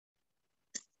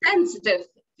sensitive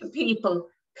to people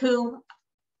who,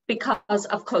 because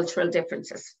of cultural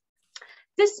differences.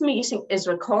 This meeting is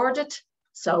recorded,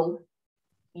 so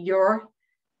your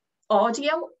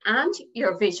audio and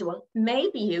your visual may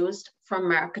be used for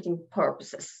marketing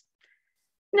purposes.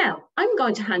 Now, I'm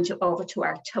going to hand you over to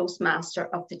our Toastmaster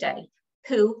of the day,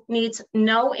 who needs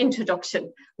no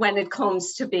introduction when it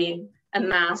comes to being a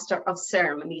master of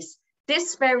ceremonies.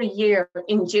 This very year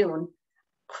in June,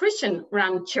 Christian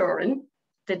Ramchuran,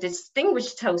 the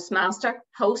distinguished Toastmaster,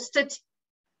 hosted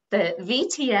the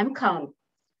VTM Con.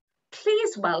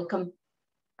 Please welcome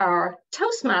our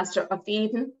Toastmaster of the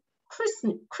evening,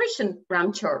 Christian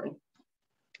Ramchuran.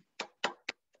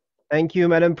 Thank you,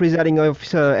 Madam Presiding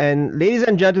Officer, and ladies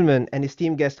and gentlemen and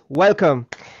esteemed guests, welcome.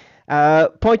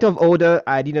 Point of order,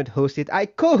 I did not host it, I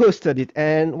co-hosted it,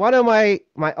 and one of my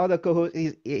other co-hosts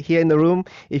is here in the room.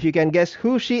 If you can guess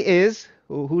who she is,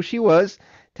 who she was,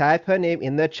 type her name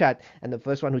in the chat, and the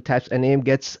first one who types her name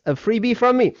gets a freebie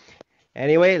from me.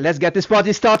 Anyway, let's get this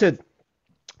party started.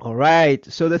 All right,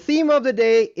 so the theme of the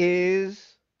day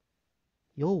is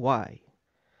your why.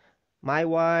 My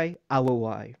why, our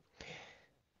why.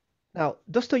 Now,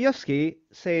 Dostoevsky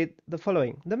said the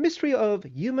following: the mystery of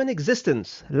human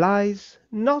existence lies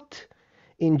not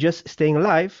in just staying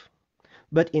alive,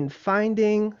 but in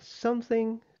finding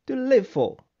something to live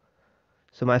for.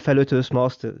 So my fellow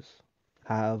Toastmasters,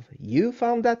 have you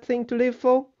found that thing to live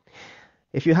for?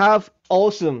 If you have,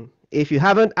 awesome. If you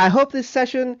haven't, I hope this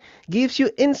session gives you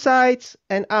insights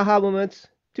and aha moments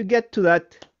to get to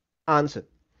that answer.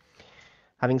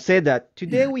 Having said that,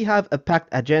 today we have a packed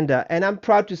agenda, and I'm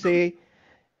proud to say,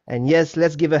 and yes,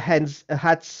 let's give a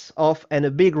hats off and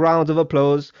a big round of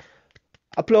applause.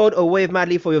 Applaud or wave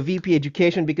madly for your VP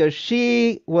Education, because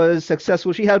she was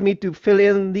successful. She helped me to fill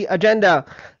in the agenda.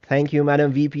 Thank you,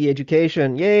 Madam VP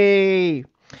Education. Yay!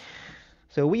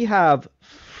 So we have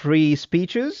free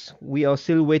speeches. We are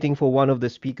still waiting for one of the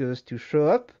speakers to show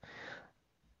up.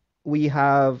 We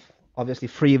have obviously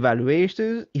free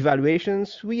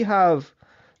evaluations. We have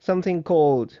something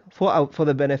called, for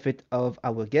the benefit of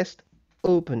our guest,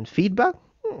 open feedback.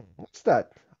 What's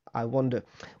that? I wonder.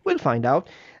 We'll find out.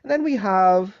 And then we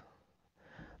have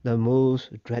the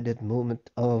most dreaded moment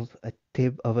of a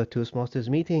Toastmasters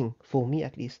meeting, for me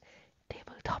at least,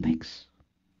 table topics.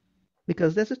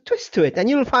 Because there's a twist to it, and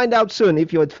you'll find out soon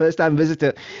if you're a first-time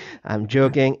visitor. I'm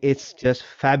joking. It's just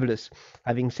fabulous.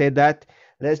 Having said that,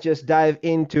 let's just dive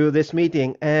into this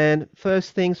meeting. And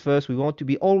first things first, we want to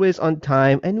be always on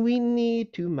time, and we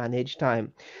need to manage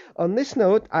time. On this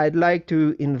note, I'd like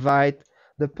to invite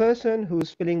the person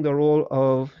who's filling the role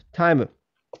of timer.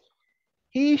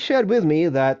 He shared with me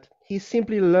that he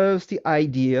simply loves the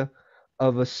idea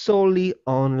of a solely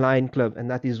online club, and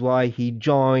that is why he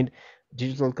joined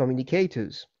Digital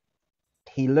Communicators.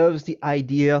 He loves the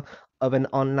idea of an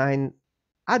online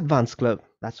advanced club.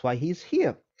 That's why he's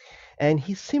here. And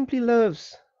he simply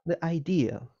loves the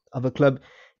idea of a club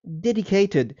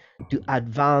dedicated to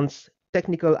advanced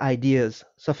technical ideas,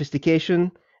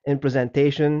 sophistication, and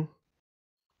presentation.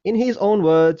 In his own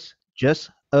words, just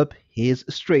up his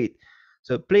street.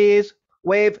 So please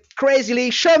wave crazily,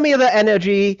 show me the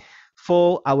energy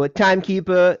for our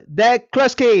timekeeper, Dek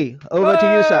Klusky. Over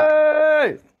to you, sir.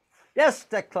 Yes,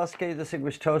 Dek Klusky,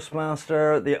 distinguished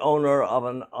Toastmaster, the owner of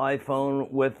an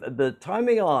iPhone with the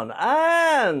timing on.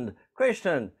 And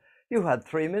Christian, you had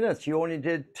 3 minutes. You only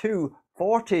did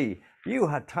 2:40. You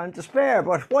had time to spare.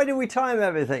 But why do we time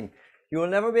everything? You will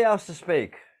never be asked to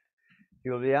speak.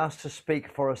 You will be asked to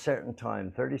speak for a certain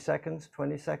time. 30 seconds,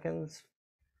 20 seconds,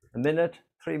 a minute,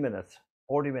 3 minutes,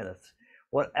 40 minutes,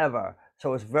 whatever.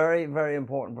 So it's very, very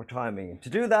important for timing. To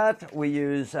do that, we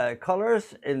use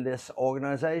colors in this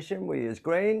organization. We use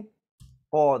green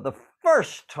for the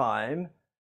first time.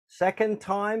 Second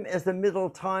time is the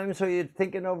middle time, so you're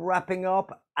thinking of wrapping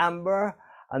up. Amber,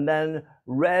 and then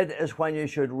red is when you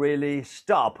should really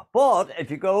stop. But if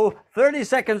you go 30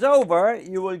 seconds over,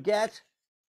 you will get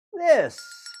this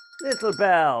little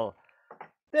bell.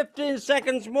 15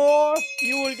 seconds more,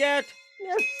 you will get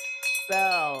this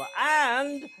bell.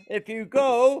 And if you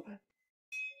go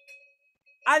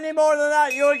any more than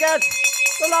that, you'll get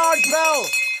the large bell.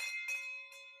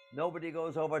 Nobody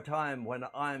goes over time when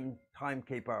I'm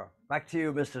timekeeper. Back to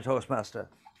you, Mr. Toastmaster.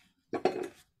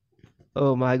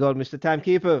 Oh my God, Mr.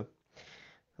 Timekeeper.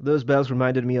 Those bells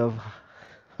reminded me of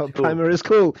primary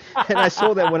school. And I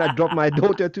saw them when I dropped my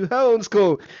daughter to her own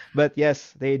school. But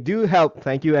yes, they do help.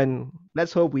 Thank you. And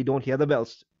let's hope we don't hear the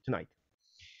bells tonight.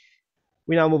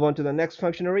 We now move on to the next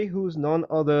functionary, who's none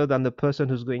other than the person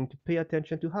who's going to pay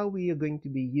attention to how we are going to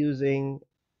be using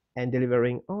and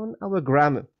delivering on our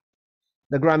grammar.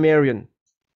 The grammarian.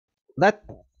 That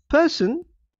person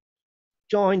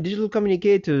joined Digital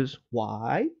Communicators.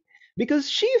 Why? Because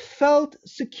she felt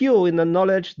secure in the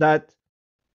knowledge that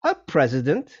her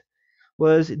president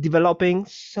was developing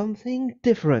something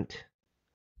different.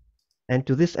 And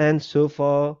to this end, so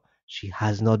far, she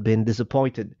has not been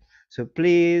disappointed. So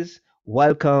please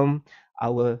welcome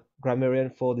our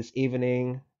grammarian for this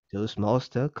evening,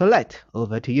 Toastmaster Colette.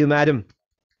 Over to you, madam.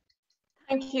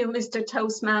 Thank you, Mr.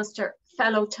 Toastmaster,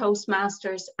 fellow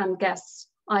Toastmasters and guests.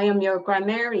 I am your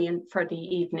grammarian for the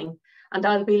evening, and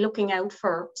I'll be looking out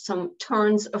for some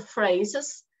turns of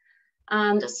phrases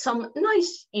and some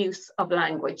nice use of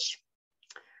language.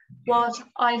 What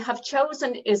I have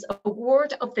chosen is a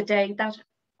word of the day that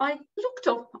I looked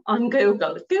up on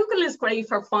Google. Google is great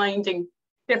for finding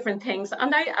different things,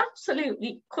 and I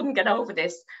absolutely couldn't get over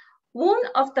this. One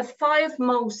of the 5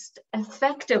 most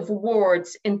effective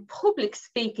words in public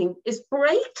speaking is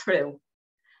breakthrough.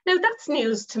 Now that's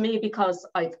news to me because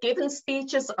I've given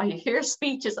speeches, I hear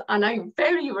speeches, and I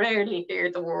very rarely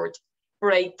hear the word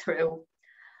breakthrough.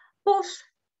 But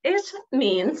it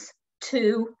means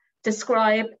to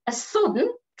describe a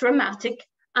sudden, dramatic,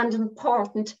 and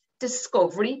important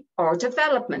discovery or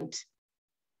development.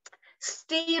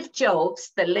 Steve Jobs,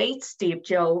 the late Steve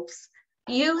Jobs,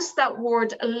 used that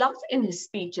word a lot in his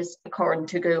speeches, according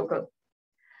to Google.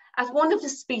 At one of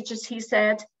his speeches, he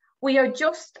said, "We are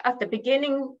just at the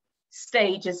beginning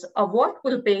stages of what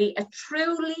will be a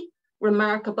truly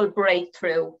remarkable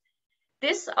breakthrough.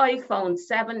 This iPhone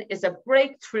 7 is a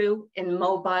breakthrough in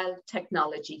mobile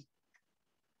technology."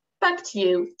 Back to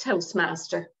you,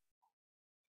 Toastmaster.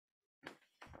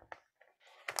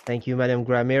 Thank you, Madam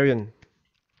Grammarian.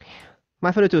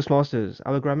 My fellow Toastmasters,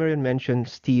 our grammarian mentioned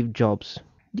Steve Jobs.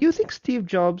 Do you think Steve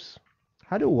Jobs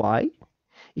had a Y?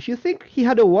 If you think he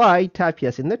had a Y, type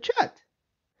yes in the chat.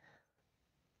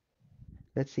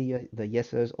 Let's see the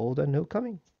yeses, old or no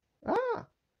coming. Ah,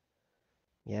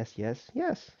 yes, yes,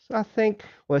 yes. So I think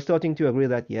we're starting to agree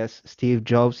that yes, Steve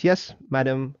Jobs, yes,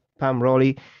 Madam Pam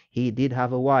Rowley, he did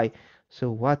have a Y.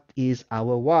 So what is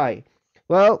our Y?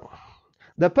 Well,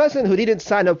 the person who didn't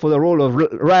sign up for the role of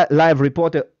live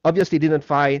reporter obviously didn't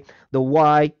find the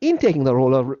why in taking the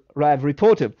role of live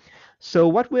reporter. So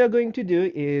what we are going to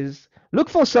do is look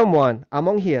for someone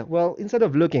among here. Well, instead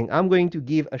of looking, I'm going to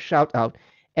give a shout out.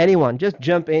 Anyone, just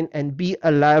jump in and be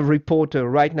a live reporter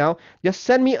right now. Just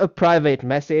send me a private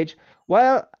message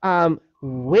while I'm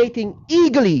waiting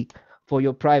eagerly for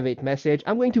your private message.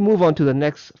 I'm going to move on to the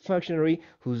next functionary,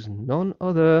 who's none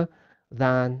other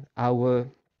than our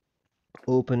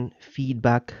open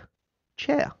feedback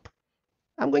chair.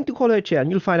 I'm going to call her a chair, and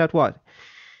you'll find out what.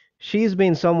 She's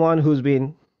been someone who's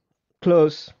been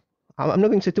close, I'm not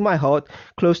going to say to my heart,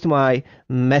 close to my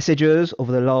messages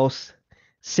over the last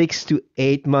 6 to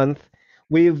 8 months.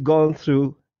 We've gone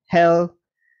through hell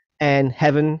and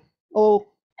heaven, oh,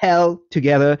 hell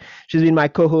together. She's been my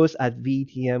co-host at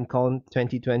VTMCon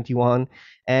 2021,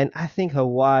 and I think her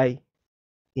why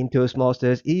in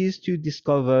Toastmasters is to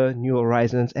discover new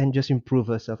horizons and just improve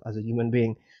herself as a human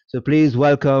being. So please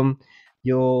welcome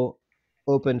your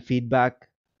open feedback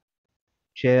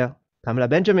chair, Pamela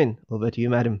Benjamin. Over to you,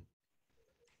 madam.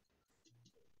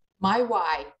 My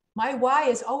why. My why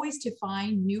is always to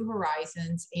find new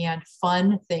horizons and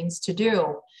fun things to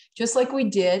do. Just like we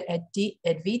did at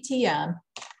VTM,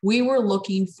 we were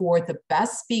looking for the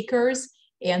best speakers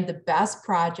and the best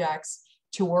projects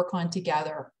to work on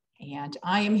together. And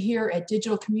I am here at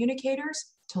Digital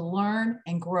Communicators to learn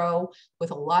and grow with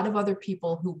a lot of other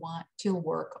people who want to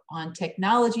work on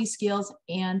technology skills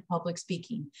and public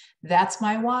speaking. That's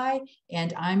my why,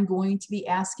 and I'm going to be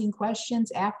asking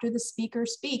questions after the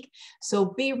speakers speak. So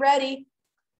be ready.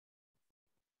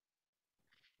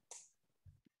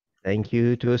 Thank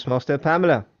you, Toastmaster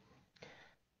Pamela.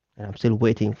 And I'm still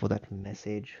waiting for that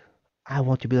message. I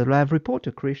want to be a live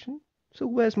reporter, Christian. So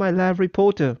where's my live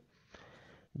reporter?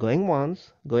 Going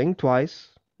once, going twice,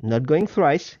 not going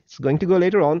thrice. It's going to go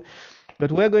later on.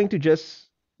 But we're going to just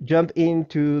jump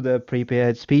into the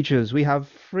prepared speeches. We have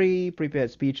 3 prepared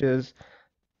speeches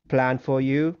planned for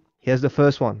you. Here's the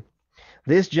first one.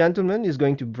 This gentleman is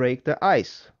going to break the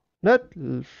ice. Not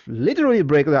literally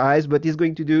break the ice, but he's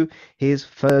going to do his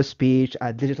first speech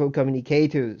at Digital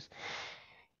Communicators.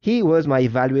 He was my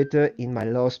evaluator in my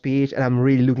last speech, and I'm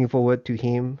really looking forward to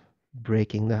him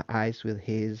breaking the ice with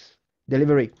his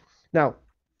delivery. Now,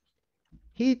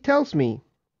 he tells me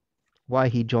why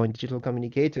he joined Digital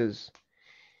Communicators.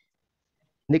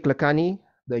 Nick Lacani,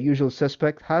 the usual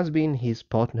suspect, has been his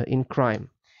partner in crime.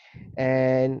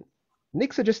 And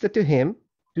Nick suggested to him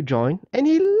to join, and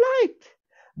he liked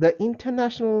the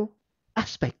international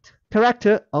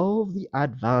character of the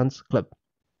Advanced Club.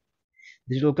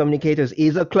 Digital Communicators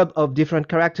is a club of different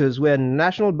characters where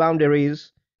national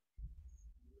boundaries,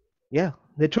 yeah,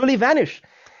 they truly vanish.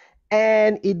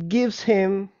 And it gives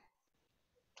him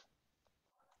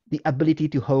the ability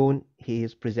to hone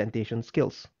his presentation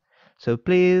skills. So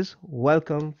please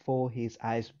welcome for his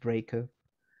icebreaker,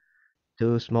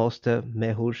 Toastmaster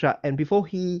Mehul Shah. And before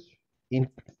he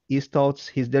starts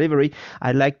his delivery,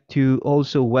 I'd like to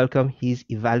also welcome his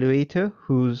evaluator,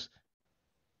 who's,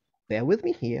 bear with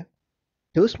me here,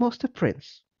 Toastmaster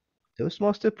Prince.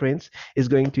 Toastmaster Prince is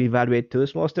going to evaluate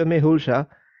Toastmaster Mehul Shah,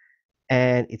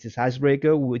 and it's his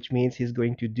icebreaker, which means he's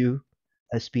going to do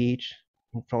a speech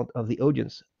in front of the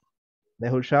audience.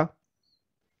 Mehul Shah,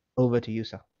 over to you,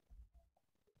 sir.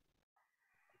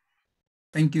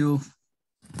 Thank you,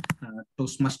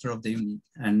 Toastmaster of the Union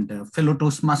and fellow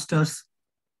Toastmasters.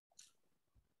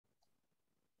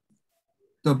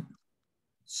 The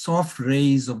soft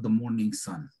rays of the morning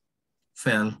sun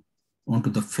fell onto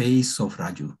the face of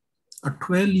Raju, a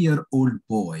 12-year-old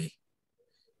boy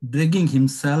dragging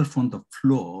himself on the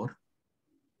floor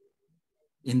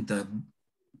in the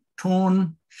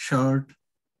torn shirt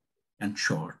and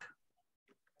short.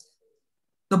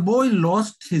 The boy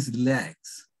lost his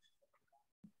legs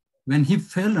when he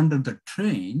fell under the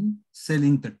train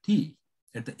selling the tea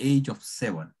at the age of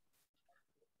 7.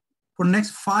 For the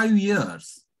next 5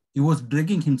 years, he was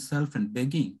dragging himself and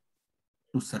begging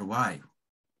to survive.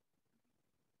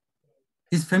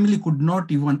 His family could not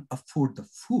even afford the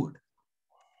food.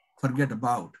 Forget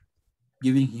about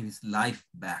giving him his life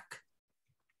back.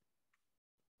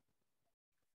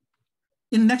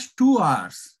 In next 2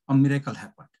 hours, a miracle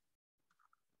happened.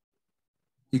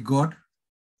 He got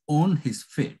on his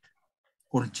feet,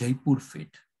 called Jaipur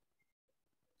feet.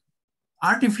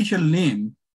 Artificial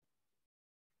limb,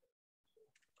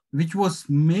 which was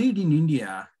made in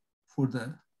India for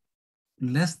the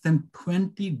less than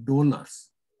 $20.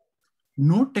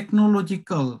 No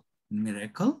technological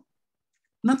miracle,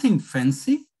 nothing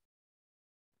fancy,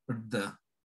 but the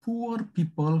poor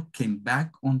people came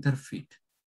back on their feet.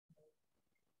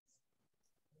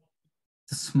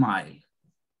 The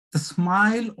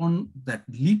smile on that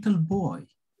little boy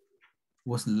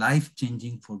was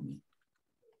life-changing for me.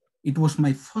 It was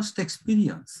my first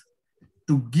experience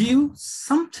to give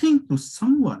something to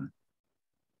someone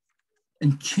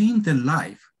and change their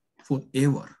life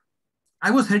forever.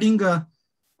 I was heading an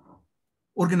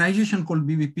organization called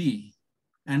BVP,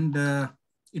 and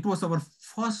it was our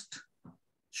first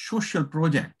social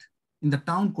project in the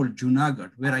town called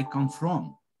Junagadh, where I come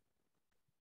from.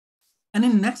 And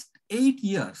in next 8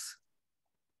 years,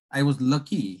 I was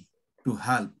lucky to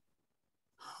help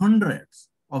hundreds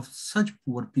of such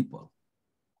poor people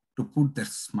to put their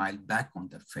smile back on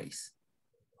their face,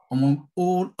 among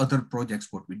all other projects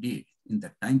what we did in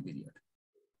that time period.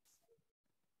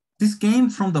 This came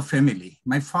from the family.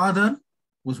 My father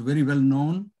was very well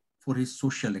known for his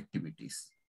social activities.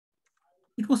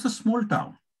 It was a small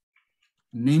town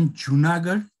named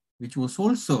Junagadh, which is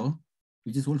also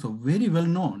very well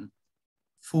known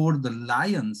for the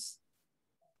lions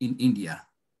in India.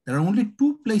 There are only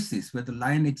 2 places where the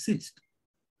lion exists,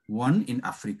 one in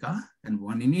Africa and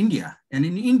one in India. And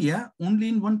in India, only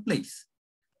in one place.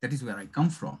 That is where I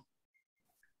come from.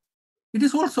 It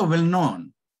is also well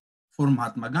known for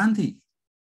Mahatma Gandhi.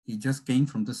 He just came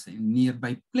from the same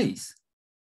nearby place.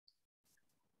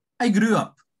 I grew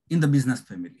up in the business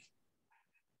family.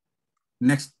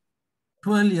 Next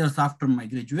 12 years after my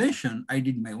graduation, I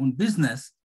did my own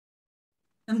business.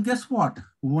 And guess what?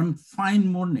 One fine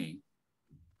morning,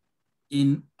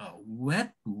 in a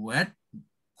wet,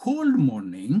 cold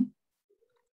morning,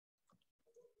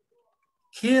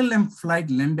 KLM flight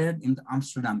landed in the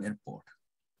Amsterdam airport.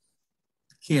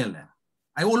 KLM.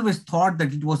 I always thought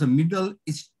that it was a Middle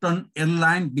Eastern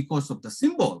airline because of the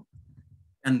symbol.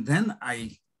 And then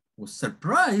I was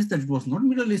surprised that it was not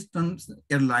Middle Eastern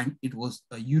airline, it was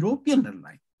a European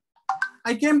airline.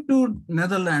 I came to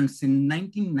Netherlands in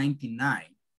 1999,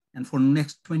 and for the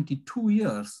next 22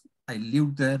 years, I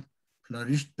lived there,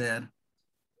 flourished there.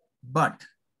 But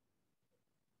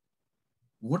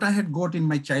what I had got in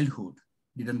my childhood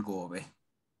didn't go away.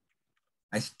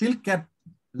 I still kept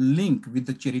link with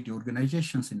the charity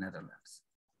organizations in Netherlands.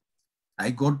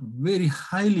 I got very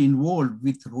highly involved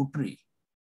with Rotary,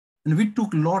 and we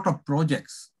took a lot of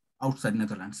projects outside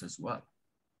Netherlands as well.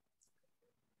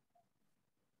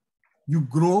 You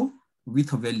grow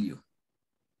with a value,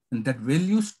 and that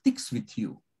value sticks with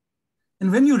you.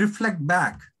 And when you reflect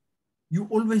back, you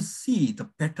always see the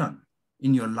pattern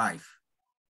in your life.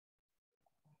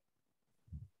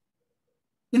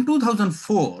 In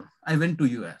 2004, I went to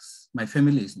US. My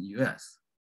family is in US.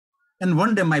 And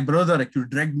one day my brother actually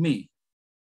dragged me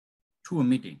to a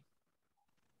meeting.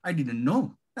 I didn't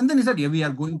know. And then he said, yeah, we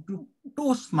are going to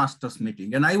Toastmasters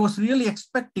meeting. And I was really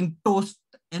expecting toast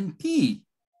and tea.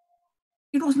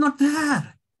 It was not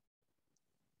there.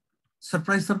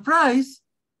 Surprise, surprise.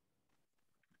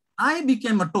 I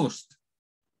became a toast.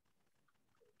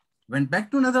 Went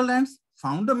back to Netherlands,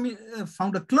 found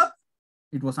a club.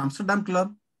 It was Amsterdam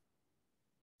Club.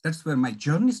 That's where my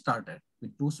journey started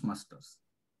with Toastmasters.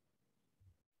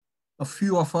 A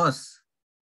few of us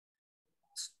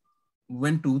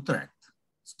went to Utrecht,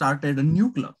 started a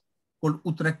new club called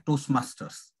Utrecht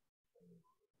Toastmasters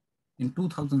in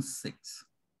 2006.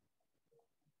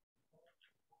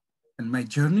 And my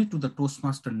journey to the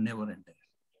Toastmaster never ended.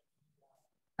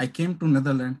 I came to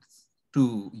Netherlands,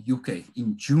 to UK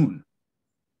in June.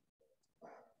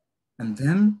 And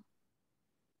then,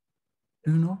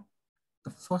 you know,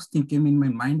 the first thing came in my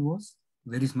mind was,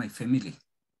 where is my family?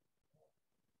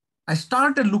 I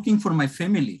started looking for my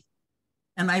family.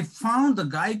 And I found a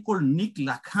guy called Nick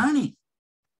Lakhani.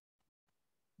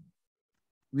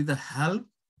 With the help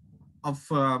of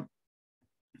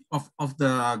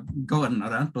the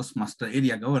governor, Toastmaster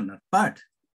area governor, but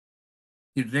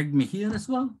he dragged me here as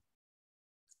well.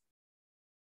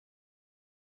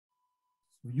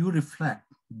 You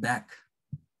reflect back,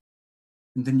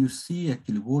 and then you see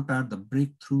actually what are the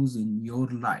breakthroughs in your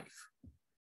life.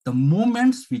 The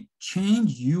moments which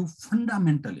change you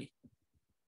fundamentally,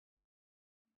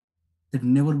 that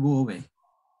never go away.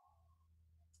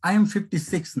 I am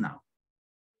 56 now,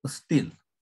 but still,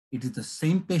 it is the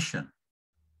same passion.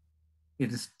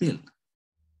 It is still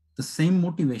the same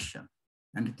motivation,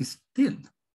 and it is still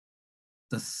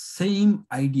the same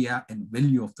idea and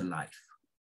value of the life.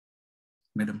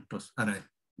 Madam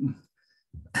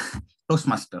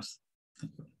Toastmasters.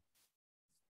 Thank you.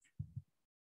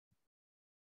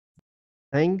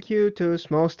 Thank you,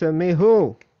 Toastmaster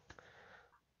Mehul.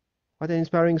 What an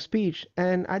inspiring speech.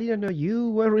 And I didn't know you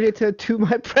were related to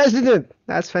my president.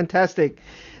 That's fantastic.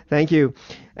 Thank you.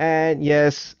 And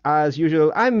yes, as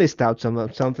usual, I missed out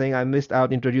something. I missed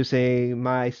out introducing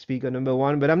my speaker number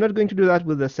one, but I'm not going to do that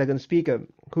with the second speaker,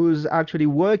 who's actually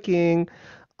working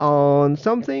on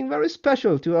something very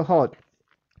special to her heart.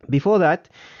 Before that,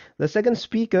 the second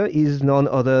speaker is none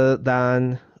other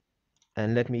than,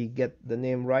 and let me get the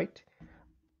name right,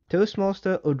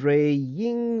 Toastmaster Audrey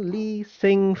Ying Lee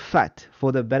Sing Fat.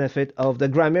 For the benefit of the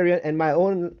grammarian and my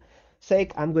own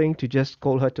sake, I'm going to just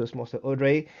call her Toastmaster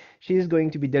Audrey. She's going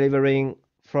to be delivering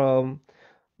from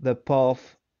the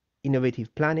PATH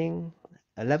Innovative Planning,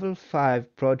 a level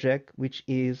 5 project, which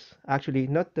is actually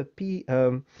not the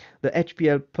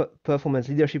HPL Performance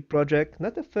Leadership Project,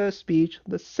 not the first speech,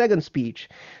 the second speech.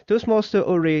 Toastmaster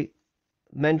Audrey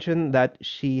mentioned that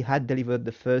she had delivered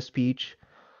the first speech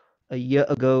a year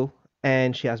ago,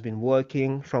 and she has been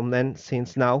working from then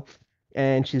since now,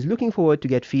 and she's looking forward to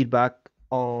get feedback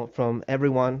from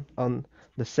everyone on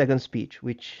the second speech,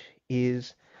 which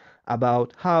is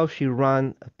about how she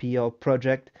ran a PR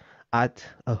project at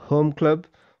a home club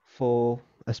for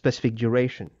a specific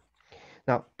duration.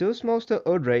 Now, Toastmaster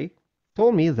Audrey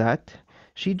told me that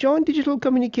she joined Digital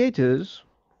Communicators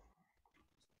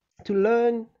to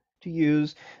learn to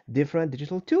use different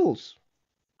digital tools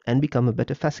and become a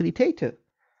better facilitator.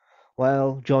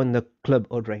 Well, join the club,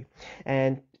 Audrey.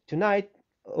 And tonight,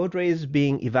 Audrey is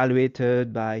being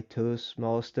evaluated by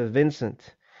Toastmaster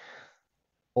Vincent.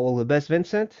 All the best,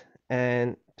 Vincent.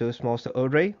 And Toastmaster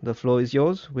Audrey, the floor is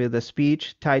yours with a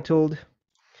speech titled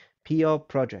PR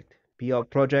Project. PR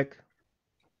Project,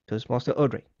 Toastmaster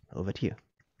Audrey, over to you.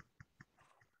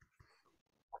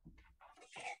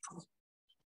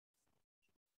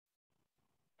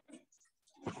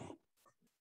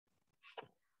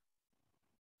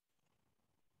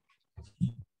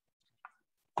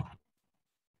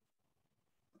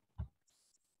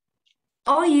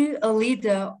 Are you a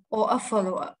leader or a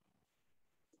follower?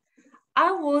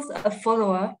 I was a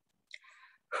follower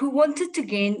who wanted to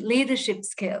gain leadership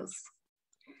skills.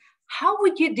 How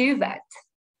would you do that?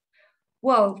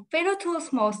 Well, fellow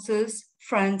Toastmasters,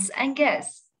 friends, and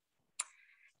guests,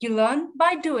 you learn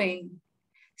by doing.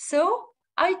 So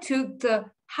I took the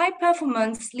High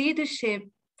Performance Leadership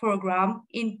Program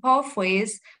in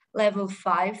Pathways Level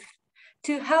 5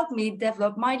 to help me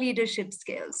develop my leadership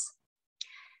skills.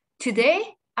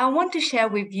 Today, I want to share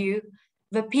with you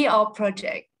the PR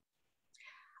project.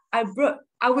 I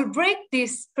will break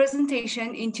this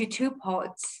presentation into two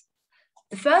parts.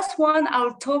 The first one,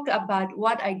 I'll talk about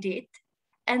what I did,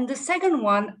 and the second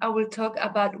one, I will talk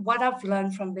about what I've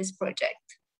learned from this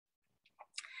project.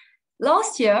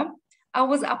 Last year, I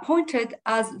was appointed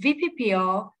as VP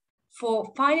PR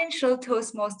for Financial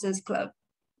Toastmasters Club.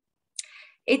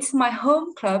 It's my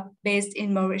home club based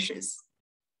in Mauritius.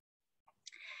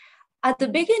 At the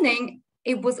beginning,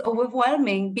 it was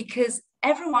overwhelming because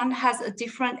everyone has a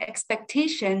different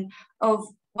expectation of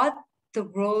what the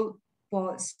role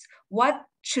was. What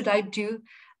should I do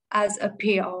as a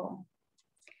PR?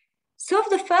 So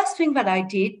the first thing that I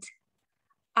did,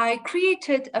 I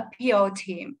created a PR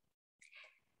team.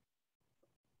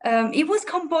 It was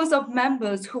composed of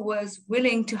members who was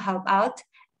willing to help out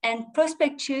and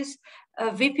prospective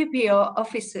VPPR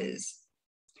officers.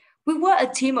 We were a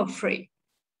team of 3.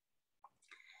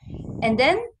 And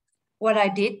then what I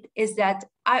did is that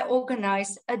I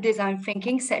organized a design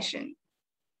thinking session.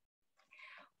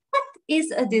 What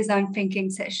is a design thinking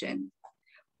session?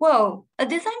 Well, a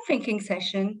design thinking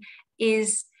session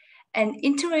is an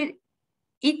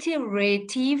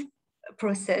iterative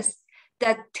process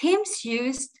that teams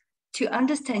use to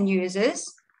understand users,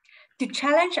 to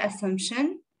challenge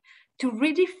assumptions, to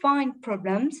redefine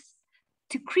problems,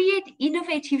 to create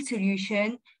innovative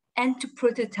solutions, and to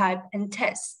prototype and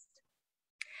test.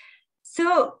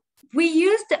 So we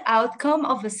use the outcome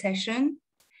of a session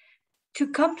to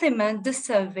complement the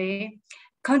survey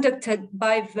conducted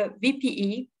by the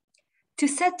VPE to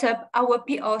set up our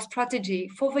PR strategy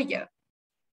for the year.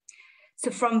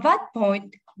 So from that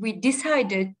point, we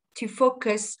decided to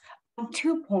focus on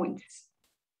 2 points.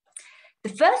 The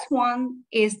first one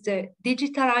is the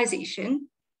digitalization,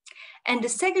 and the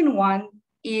second one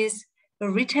is the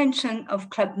retention of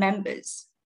club members.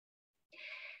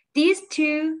 These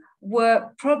 2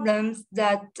 were problems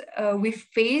that we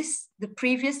faced the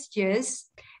previous years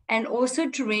and also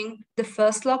during the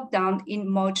first lockdown in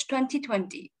March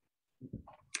 2020.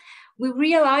 We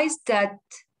realized that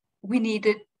we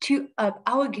needed to up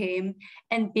our game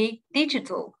and be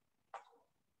digital.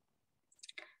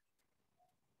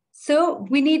 So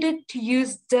we needed to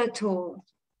use the tool,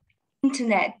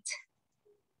 internet.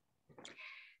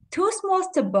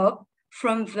 Toastmaster Bob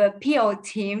from the PR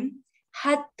team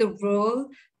had the role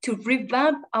to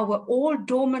revamp our old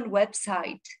dormant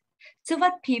website so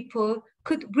that people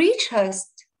could reach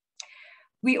us.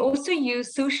 We also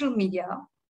use social media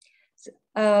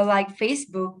like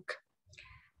Facebook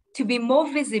to be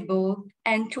more visible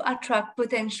and to attract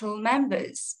potential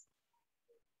members.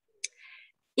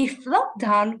 If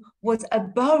lockdown was a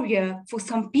barrier for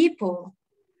some people,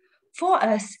 for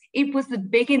us, it was the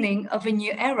beginning of a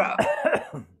new era.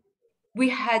 We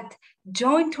had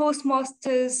joint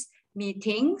Toastmasters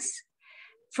meetings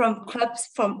from clubs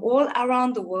from all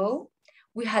around the world.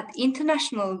 We had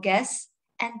international guests,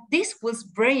 and this was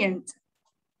brilliant.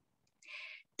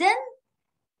 Then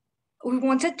we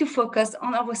wanted to focus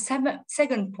on our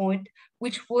second point,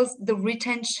 which was the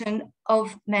retention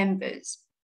of members.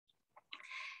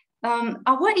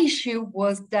 Our issue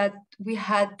was that we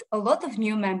had a lot of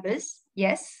new members,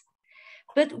 yes,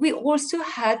 but we also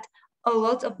had a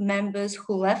lot of members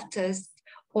who left us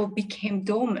or became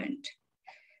dormant.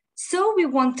 So we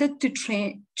wanted to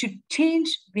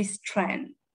change this trend.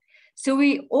 So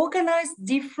we organized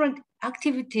different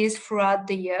activities throughout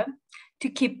the year to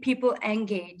keep people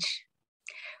engaged.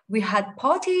 We had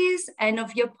parties, end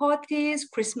of year parties,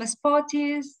 Christmas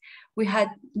parties. We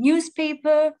had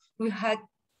newspaper. We had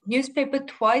newspaper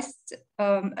twice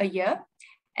a year,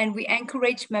 and we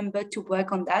encouraged members to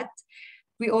work on that.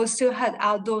 We also had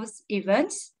outdoors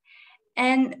events,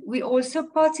 and we also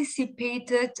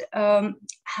participated,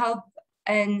 help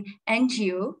an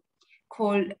NGO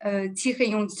called Petit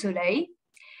Rayon de Soleil.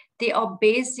 They are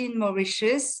based in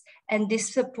Mauritius, and they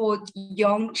support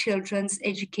young children's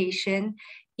education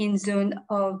in zone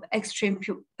of extreme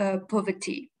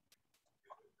poverty.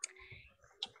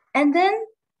 And then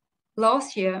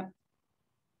last year,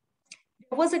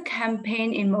 there was a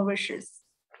campaign in Mauritius.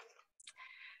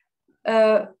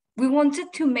 We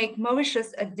wanted to make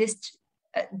Mauritius a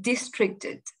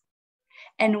districted.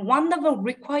 And one of the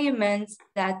requirements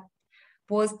that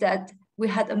was that we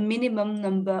had a minimum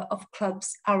number of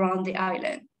clubs around the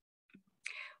island.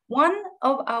 One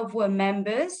of our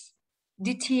members,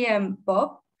 DTM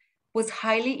Bob, was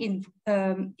highly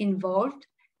involved,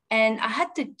 and I had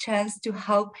the chance to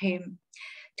help him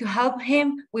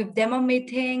with demo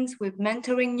meetings, with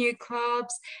mentoring new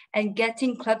clubs and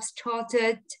getting clubs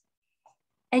started.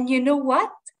 And you know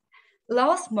what?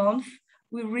 Last month,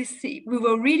 we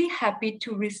were really happy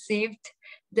to receive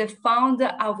the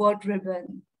Founder Award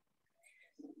ribbon.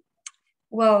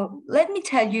 Well, let me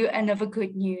tell you another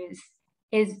good news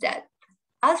is that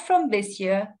as from this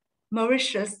year,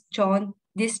 Mauritius joined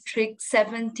District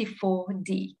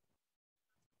 74D.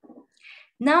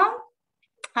 Now,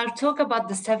 I'll talk about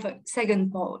the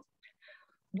second part,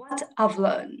 what I've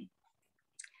learned.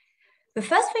 The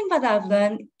first thing that I've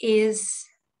learned is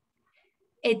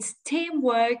It's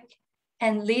teamwork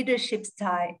and leadership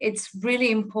style. It's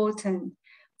really important.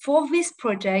 For this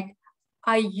project,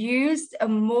 I used a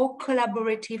more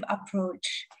collaborative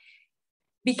approach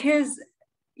because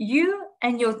you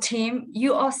and your team,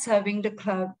 you are serving the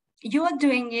club. You are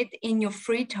doing it in your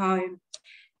free time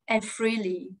and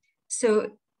freely.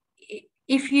 So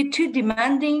if you're too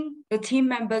demanding, the team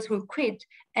members will quit.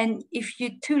 And if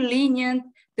you're too lenient,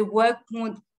 the work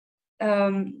won't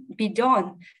be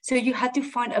done. So you had to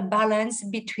find a balance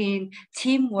between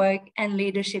teamwork and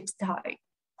leadership style.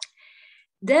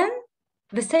 Then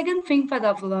the second thing that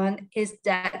I've learned is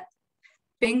that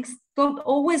things don't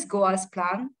always go as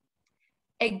planned.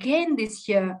 Again, this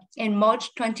year, in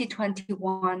March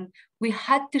 2021, we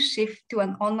had to shift to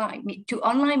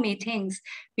online meetings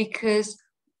because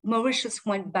Mauritius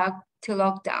went back to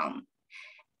lockdown.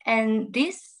 And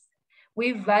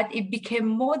with that, it became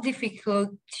more difficult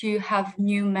to have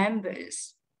new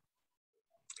members.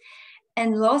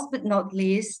 And last but not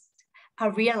least, I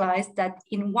realized that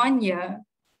in 1 year,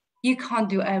 you can't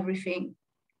do everything.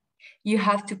 You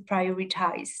have to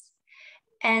prioritize.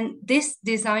 And this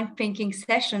design thinking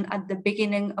session at the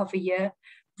beginning of a year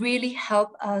really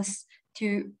helped us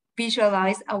to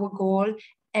visualize our goal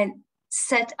and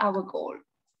set our goal.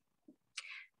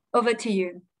 Over to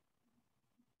you.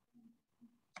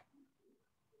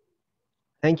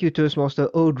 Thank you, Toastmaster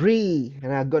Audrey.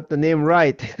 And I got the name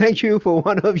right. Thank you for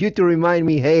one of you to remind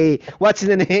me, hey, what's in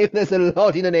the name? There's a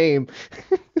lot in the name.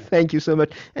 Thank you so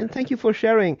much. And thank you for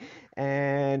sharing.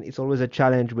 And it's always a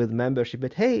challenge with membership.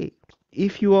 But hey,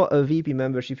 if you are a VP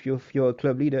membership, if you're a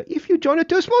club leader, if you join a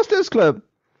Toastmasters club,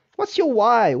 what's your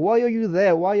why? Why are you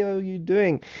there? Why are you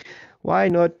doing? Why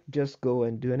not just go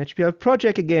and do an HPL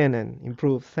project again and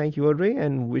improve? Thank you, Audrey,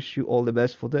 and wish you all the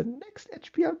best for the next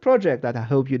HPL project that I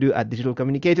hope you do at Digital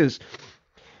Communicators.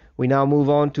 We now move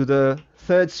on to the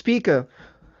third speaker.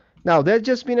 Now, there's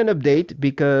just been an update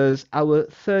because our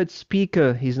third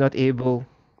speaker is not able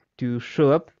to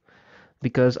show up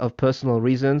because of personal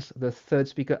reasons. The third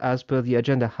speaker as per the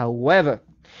agenda. However,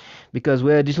 because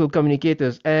we're digital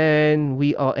communicators and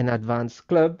we are an advanced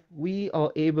club, we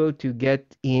are able to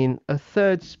get in a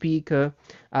third speaker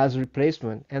as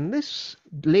replacement. And this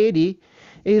lady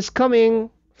is coming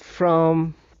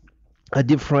from a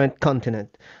different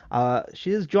continent.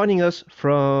 She is joining us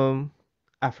from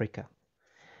Africa.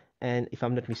 And if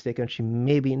I'm not mistaken, she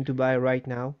may be in Dubai right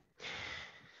now.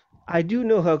 I do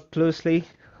know her closely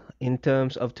in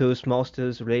terms of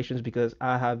Toastmasters relations because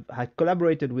I had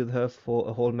collaborated with her for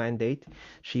a whole mandate.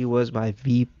 She was my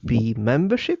VP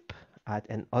membership at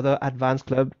another advanced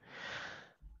club.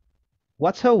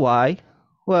 What's her why?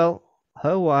 Well,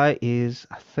 her why is,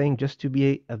 I think, just to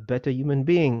be a better human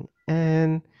being.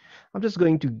 And I'm just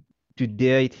going to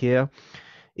dare it here.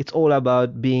 It's all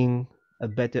about being a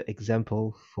better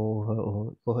example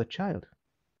for her child.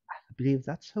 I believe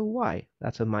that's her why.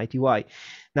 That's a mighty why.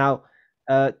 Now,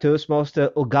 Toastmaster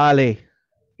Ogale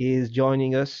is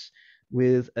joining us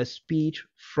with a speech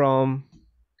from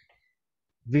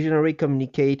Visionary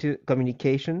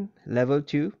Communication Level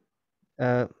 2,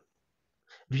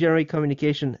 Visionary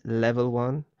Communication Level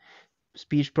 1,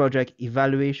 Speech Project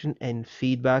Evaluation and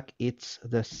Feedback. It's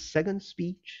the second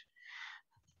speech.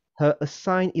 Her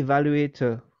assigned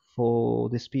evaluator for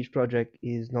the speech project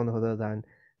is none other than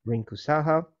Rinku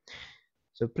Saha.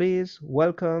 So please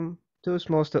welcome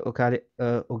Toastmaster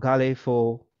Ogale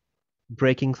for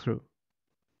breaking through.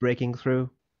 Breaking through.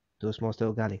 Toastmaster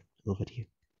Ogale, over to you.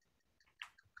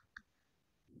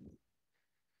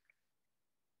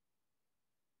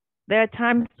 There are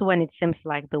times when it seems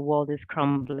like the world is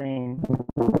crumbling.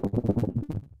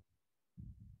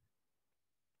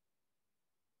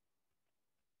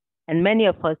 And many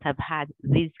of us have had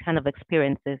these kind of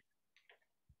experiences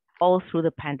all through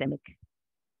the pandemic.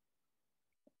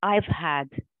 I've had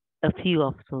a few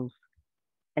of those,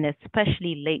 and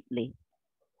especially lately,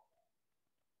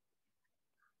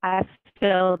 I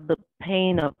felt the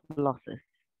pain of losses.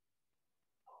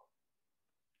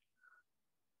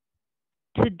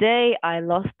 Today, I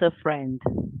lost a friend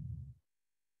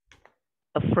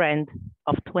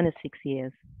of 26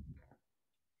 years.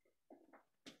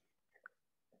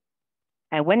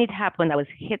 And when it happened, I was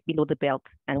hit below the belt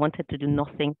and wanted to do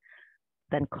nothing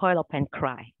than coil up and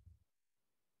cry.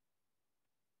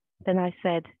 Then I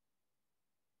said,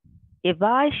 if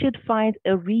I should find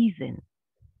a reason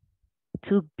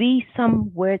to be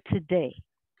somewhere today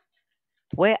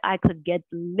where I could get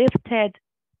lifted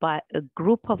by a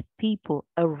group of people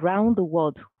around the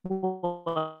world who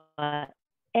are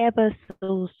ever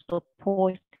so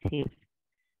supportive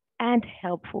and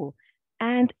helpful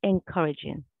and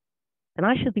encouraging, then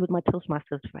I should be with my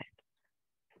Toastmasters friend.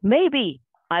 Maybe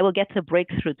I will get a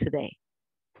breakthrough today.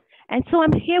 And so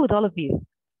I'm here with all of you.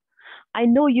 I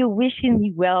know you're wishing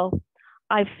me well.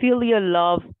 I feel your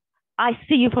love. I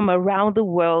see you from around the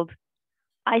world.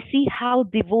 I see how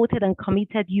devoted and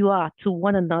committed you are to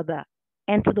one another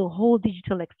and to the whole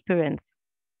digital experience.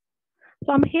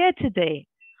 So I'm here today.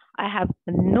 I have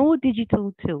no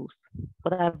digital tools,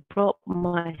 but I've brought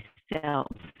myself.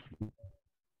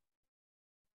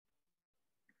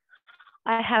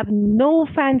 I have no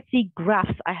fancy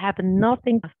graphs. I have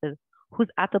nothing who's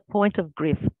at a point of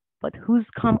grief, but who's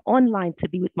come online to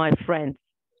be with my friends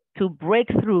to break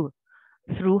through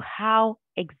how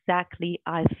exactly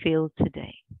I feel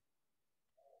today.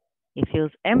 It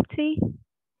feels empty.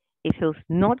 It feels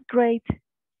not great.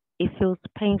 It feels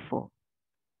painful.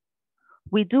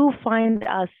 We do find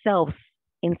ourselves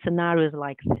in scenarios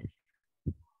like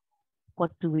this.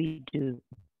 What do we do?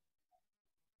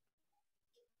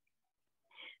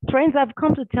 Friends, I've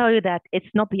come to tell you that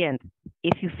it's not the end.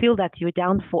 If you feel that you're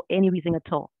down for any reason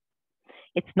at all,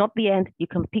 it's not the end. You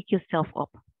can pick yourself up.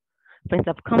 Friends,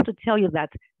 I've come to tell you that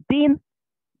being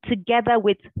together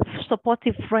with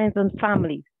supportive friends and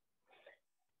family,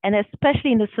 and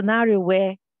especially in a scenario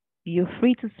where you're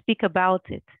free to speak about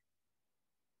it,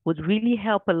 would really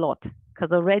help a lot,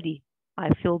 because already I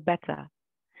feel better.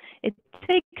 It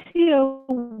takes you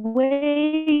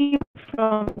away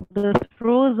from the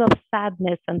throes of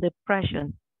sadness and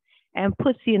depression and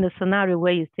puts you in a scenario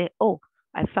where you say, oh,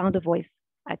 I found a voice.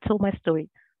 I told my story.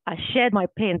 I shared my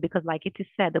pain because, like it is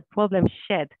said, the problem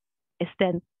shared is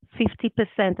then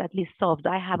 50% at least solved.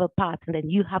 I have a part and then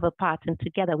you have a part, and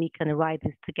together we can ride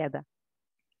this together.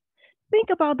 Think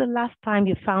about the last time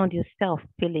you found yourself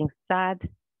feeling sad,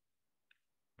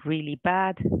 really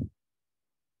bad,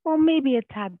 or maybe a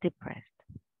tad depressed,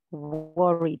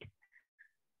 worried,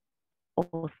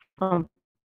 or something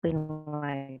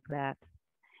like that.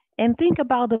 And think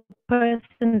about the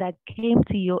person that came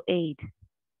to your aid,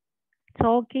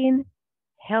 talking,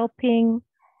 helping,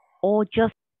 or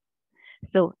just.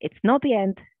 So it's not the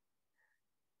end.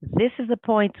 This is the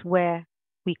point where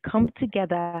we come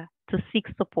together to seek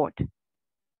support.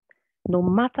 No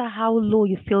matter how low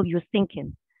you feel you're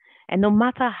sinking, and no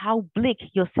matter how bleak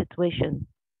your situation,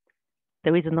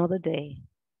 there is another day.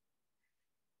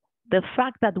 The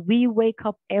fact that we wake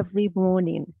up every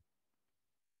morning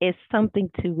is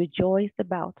something to rejoice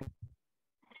about.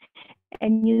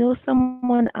 And you know,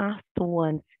 someone asked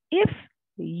once, if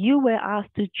you were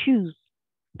asked to choose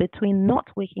between not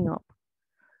waking up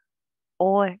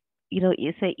or,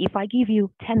 you say, if I give you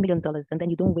 $10 million and then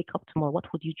you don't wake up tomorrow,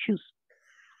 what would you choose?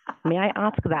 May I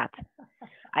ask that?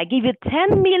 I give you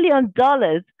 $10 million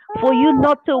for you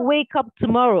not to wake up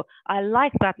tomorrow. I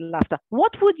like that laughter.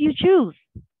 What would you choose?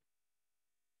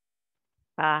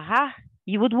 Aha,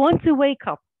 you would want to wake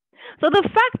up. So the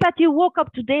fact that you woke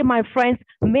up today, my friends,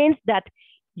 means that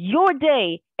your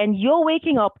day and your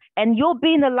waking up and your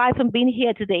being alive and being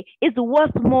here today is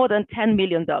worth more than $10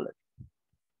 million.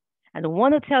 And I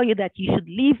want to tell you that you should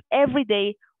live every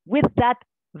day with that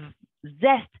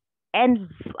zest and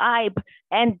vibe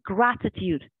and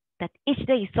gratitude that each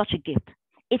day is such a gift.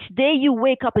 Each day you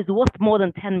wake up is worth more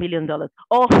than $10 million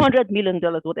or $100 million,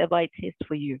 whatever it is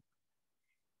for you.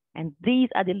 And these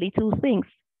are the little things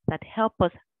that help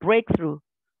us break through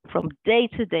from day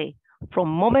to day, from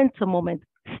moment to moment,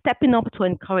 stepping up to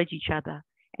encourage each other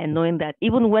and knowing that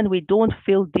even when we don't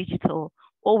feel digital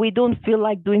or we don't feel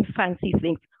like doing fancy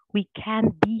things, we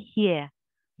can be here,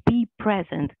 be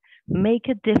present, make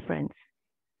a difference,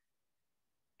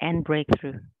 and break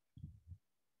through.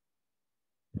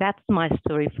 That's my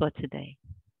story for today.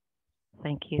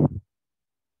 Thank you.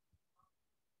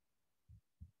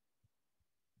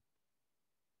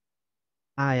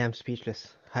 I am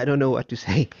speechless. I don't know what to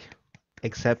say,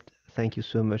 except thank you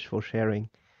so much for sharing.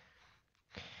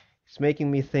 It's making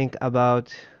me think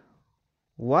about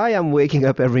why I'm waking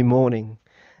up every morning.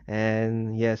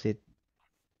 And yes, it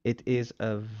is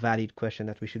a valid question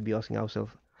that we should be asking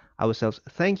ourselves.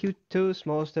 Thank you to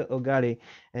Master Ogale.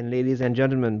 And ladies and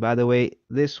gentlemen, by the way,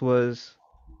 this was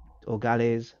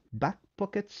Ogale's back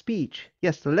pocket speech.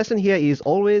 Yes, the lesson here is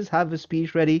always have a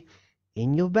speech ready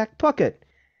in your back pocket.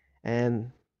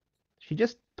 And she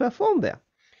just performed there.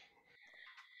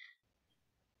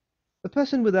 A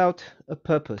person without a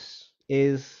purpose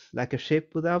is like a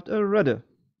ship without a rudder.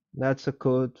 That's a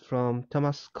quote from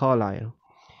Thomas Carlyle.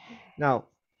 Now,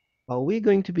 are we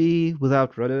going to be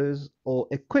without rudders or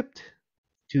equipped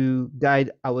to guide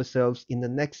ourselves in the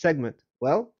next segment?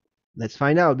 Well, let's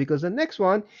find out, because the next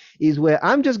one is where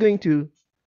I'm just going to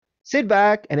sit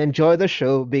back and enjoy the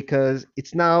show, because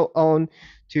it's now on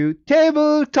to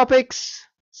Table Topics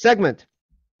segment.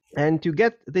 And to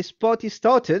get this party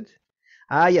started,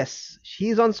 yes,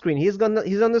 he's on screen. He's on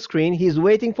the screen. He's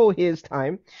waiting for his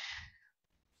time.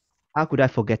 How could I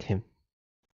forget him?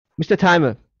 Mr.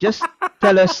 Timer, just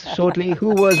tell us shortly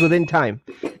who was within time,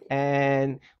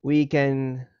 and we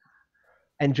can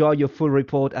enjoy your full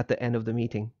report at the end of the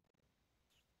meeting.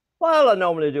 Well, I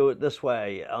normally do it this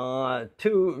way.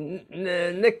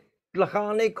 Nick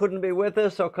Lachani couldn't be with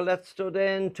us, so Colette stood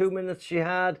in. 2 minutes she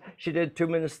had. She did 2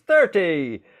 minutes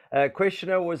 30.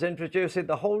 Krishna was introducing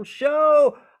the whole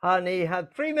show, and he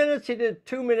had 3 minutes. He did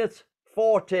 2 minutes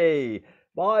 40.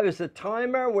 I was the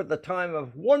timer with the time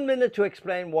of 1 minute to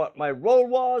explain what my role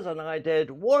was, and I did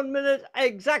 1 minute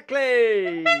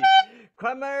exactly.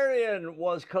 Grammarian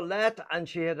was Colette, and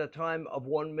she had a time of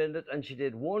 1 minute, and she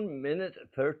did 1 minute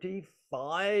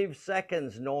 35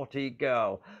 seconds. Naughty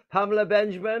girl. Pamela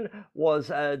Benjamin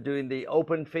was doing the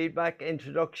open feedback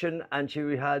introduction, and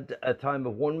she had a time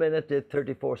of 1 minute, did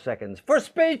 34 seconds. First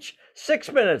speech, 6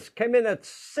 minutes, came in at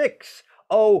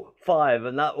 6:05,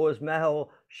 and that was Mehul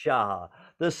Shah.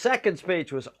 The second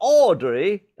speech was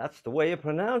Audrey, that's the way you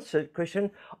pronounce it,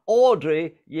 Christian,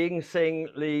 Audrey Ying Sing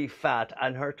Lee Fat,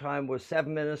 and her time was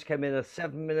 7 minutes, came in at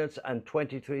 7 minutes and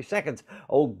 23 seconds.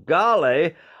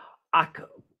 Ogale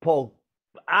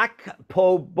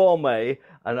Akpobome,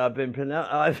 and I've been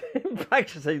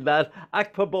practicing that,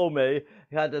 Akpobome,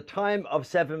 had a time of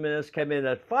 7 minutes, came in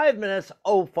at 5 minutes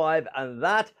 05, and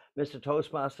that, Mr.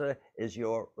 Toastmaster, is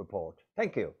your report.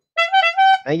 Thank you.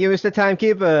 Thank you, Mr.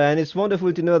 Timekeeper, and it's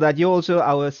wonderful to know that you're also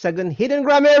our second hidden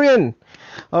grammarian.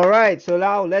 All right, so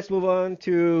now let's move on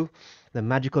to the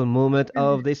magical moment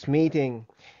of this meeting.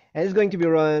 And it's going to be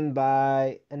run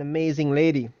by an amazing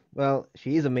lady. Well,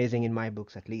 she is amazing in my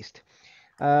books, at least.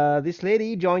 This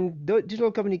lady joined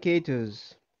Digital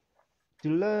Communicators to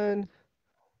learn...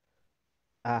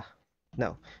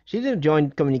 No, she didn't join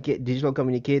Digital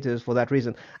Communicators for that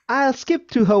reason. I'll skip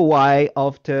to her why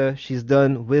after she's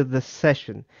done with the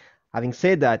session. Having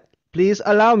said that, please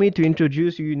allow me to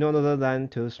introduce you none other than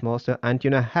Toastmaster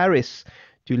Antonia Harris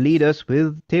to lead us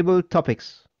with table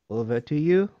topics. Over to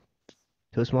you,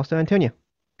 Toastmaster Antonia.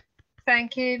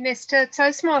 Thank you, Mr.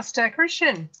 Toastmaster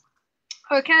Christian.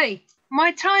 Okay,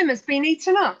 my time has been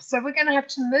eaten up, so we're going to have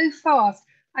to move fast.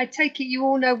 I take it you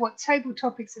all know what table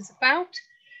topics is about.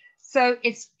 So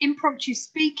it's impromptu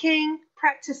speaking,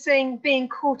 practicing, being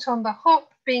caught on the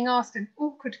hop, being asked an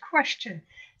awkward question.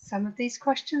 Some of these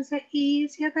questions are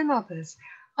easier than others.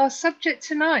 Our subject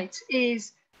tonight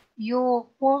is your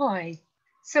why.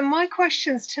 So my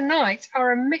questions tonight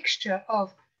are a mixture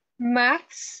of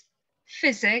maths,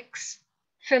 physics,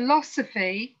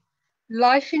 philosophy,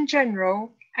 life in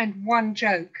general, and one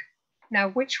joke. Now,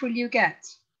 which will you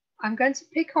get? I'm going to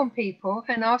pick on people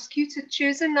and ask you to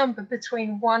choose a number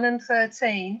between 1 and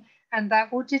 13, and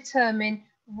that will determine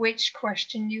which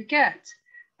question you get.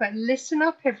 But listen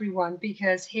up, everyone,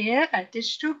 because here at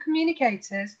Digital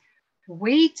Communicators,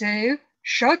 we do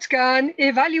shotgun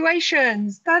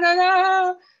evaluations,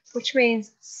 da-da-da, which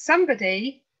means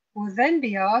somebody will then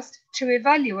be asked to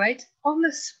evaluate on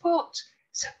the spot.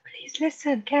 So please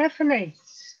listen carefully.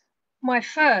 My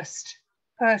first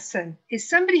person is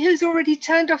somebody who's already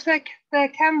turned off their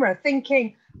camera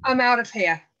thinking, I'm out of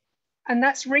here. And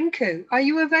that's Rinku. Are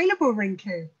you available,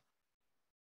 Rinku?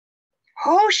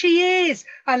 Oh, she is.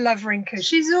 I love Rinku.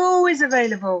 She's always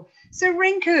available. So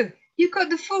Rinku, you've got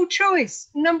the full choice.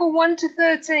 Number 1 to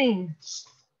 13.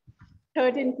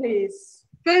 13, please.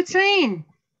 13.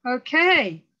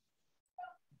 Okay.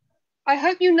 I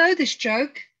hope you know this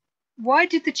joke. Why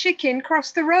did the chicken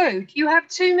cross the road? You have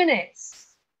 2 minutes.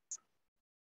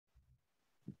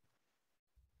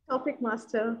 Topic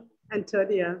Master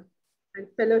Antonia and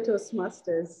fellow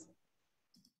Toastmasters,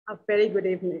 a very good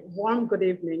evening, warm good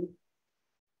evening.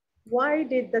 Why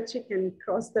did the chicken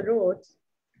cross the road?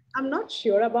 I'm not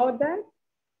sure about that,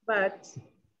 but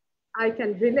I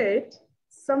can relate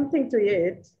something to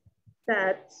it,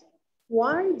 that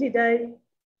why did I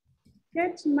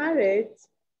get married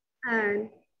and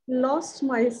lost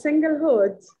my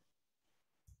singlehood?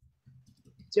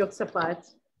 Jokes apart.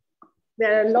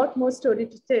 There are a lot more story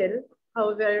to tell.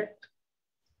 However,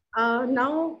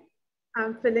 now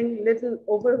I'm feeling a little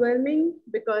overwhelming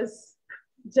because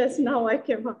just now I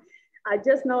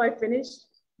finished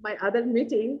my other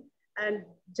meeting and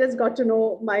just got to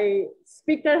know my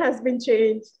speaker has been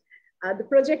changed. The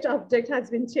project object has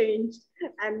been changed.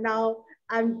 And now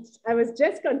I was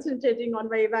just concentrating on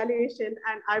my evaluation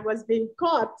and I was being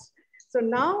caught. So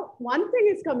now one thing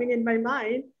is coming in my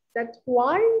mind, that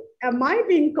why am I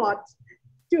being caught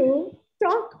to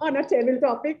talk on a table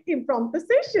topic impromptu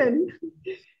session?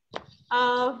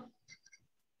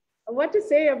 what to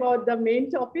say about the main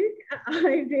topic.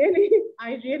 I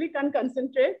really can't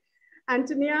concentrate.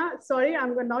 Antonia, sorry,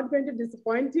 I'm not going to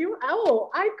disappoint you. Oh,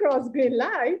 I crossed green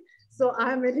light, so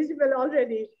I'm eligible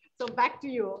already. So back to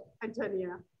you,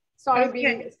 Antonia. Sorry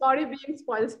being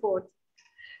spoiled sport.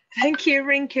 Thank you,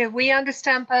 Rinka. We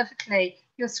understand perfectly.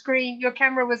 Your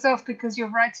camera was off because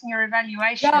you're writing your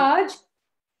evaluation. Raj.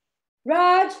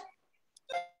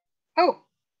 Oh,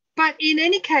 but in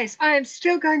any case, I am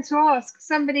still going to ask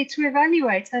somebody to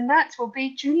evaluate, and that will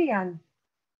be Julian.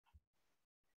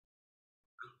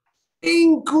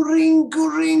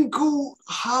 Rinku,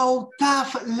 how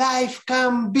tough life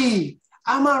can be.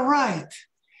 Am I right?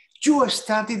 You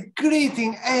started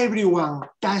greeting everyone.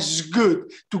 That's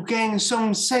good, to gain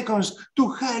some seconds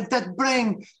to help that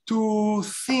brain to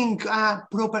think a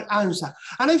proper answer.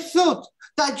 And I thought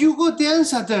that you got the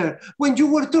answer there when you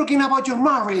were talking about your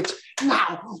marriage.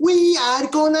 Now, we are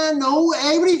gonna know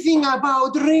everything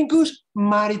about Rinku's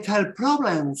marital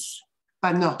problems.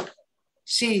 But no,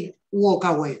 she walked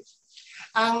away.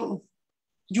 And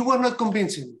you were not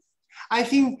convincing. I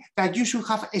think that you should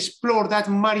have explored that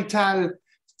marital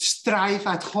strife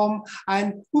at home,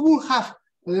 and we would have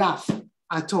laughed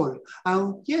at all.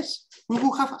 And yes, we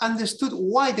would have understood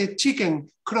why the chicken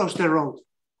crossed the road.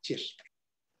 Cheers.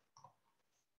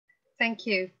 Thank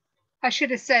you. I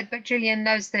should have said, but Julian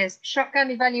knows this.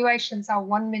 Shotgun evaluations are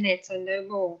 1 minute and no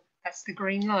more. That's the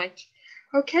green light.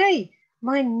 Okay,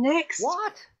 my next.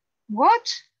 What?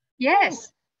 What?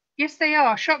 Yes. Yes, they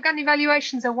are. Shotgun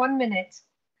evaluations are 1 minute.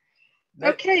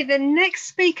 Okay, the next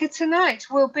speaker tonight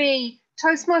will be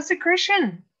Toastmaster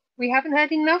Christian. We haven't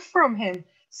heard enough from him.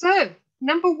 So,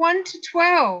 number 1 to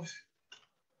 12.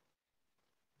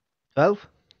 12.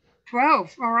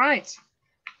 12, all right.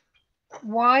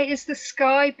 Why is the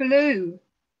sky blue?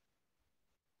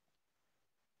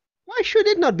 Why should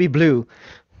it not be blue?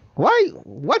 Why?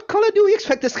 What color do we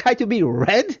expect the sky to be?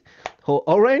 Red or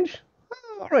orange?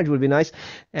 Orange would be nice.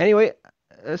 Anyway,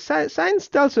 science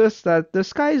tells us that the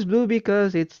sky is blue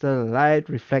because it's the light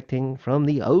reflecting from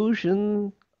the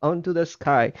ocean onto the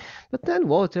sky. But then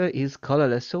water is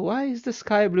colorless, so why is the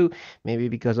sky blue? Maybe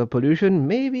because of pollution,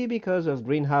 maybe because of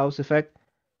greenhouse effect.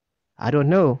 I don't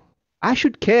know. I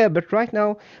should care, but right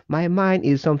now my mind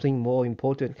is something more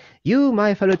important. You,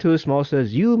 my fellow Toastmasters,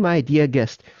 you, my dear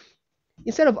guest.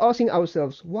 Instead of asking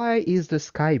ourselves, why is the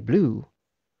sky blue?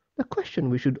 The question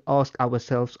we should ask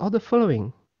ourselves are the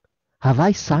following. Have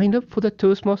I signed up for the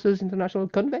Toastmasters International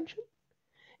Convention?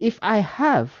 If I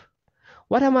have,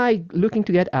 what am I looking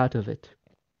to get out of it?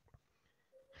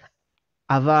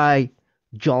 Have I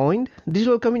joined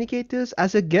Digital Communicators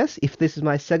as a guest if this is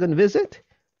my second visit?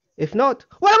 If not,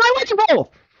 what am I waiting for?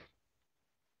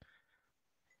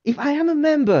 If I am a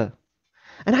member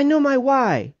and I know my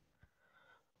why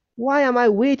am I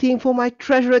waiting for my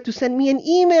treasurer to send me an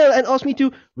email and ask me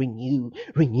to renew?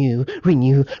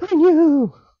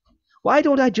 Why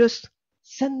don't I just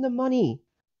send the money?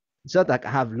 It's not like I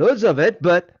have loads of it,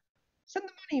 but send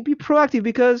the money, be proactive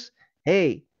because,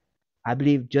 hey, I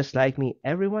believe just like me,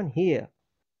 everyone here,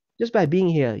 just by being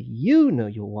here, you know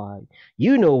your why.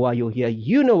 You know why you're here.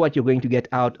 You know what you're going to get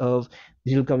out of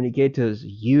Digital Communicators.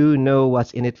 You know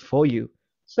what's in it for you.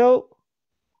 So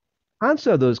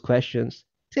answer those questions.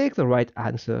 Take the right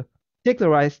answer. Take the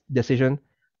right decision.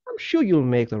 I'm sure you'll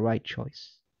make the right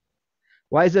choice.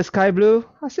 Why is the sky blue?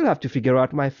 I still have to figure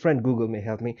out. My friend Google may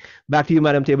help me. Back to you,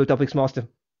 Madam Table Topics Master.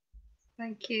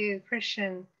 Thank you,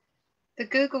 Christian. The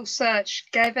Google search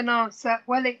gave an answer.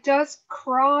 Well, it does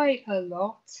cry a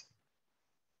lot.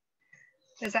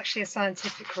 There's actually a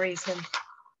scientific reason.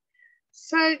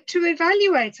 So to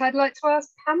evaluate, I'd like to ask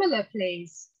Pamela,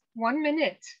 please. 1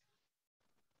 minute.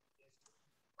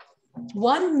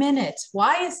 1 minute.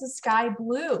 Why is the sky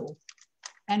blue?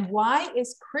 And why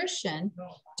is Christian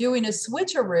doing a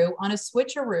switcheroo on a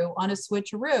switcheroo on a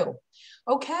switcheroo?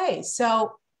 Okay,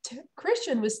 so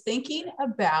Christian was thinking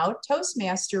about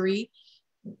Toastmaster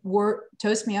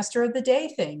of the Day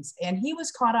things, and he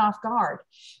was caught off guard.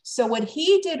 So what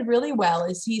he did really well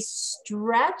is he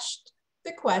stretched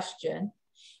the question,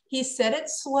 he said it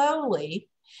slowly,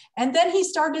 and then he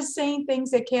started saying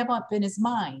things that came up in his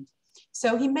mind.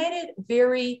 So he made it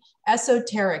very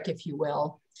esoteric, if you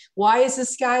will. Why is the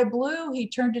sky blue? He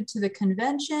turned it to the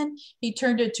convention, he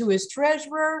turned it to his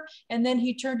treasurer, and then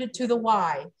he turned it to the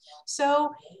why.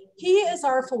 So he is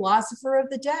our philosopher of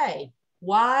the day.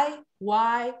 Why?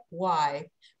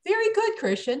 Very good,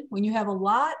 Christian. When you have a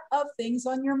lot of things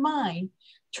on your mind,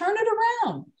 turn it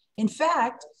around. In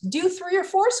fact, do 3 or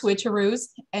 4 switcheroos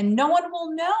and no one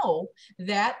will know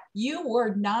that you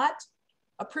were not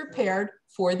prepared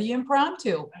for the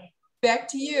impromptu. Back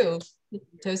to you,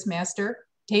 Toastmaster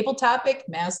table topic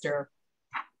master.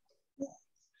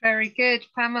 Very good,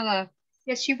 Pamela.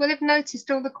 Yes, you will have noticed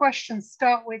all the questions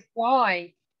start with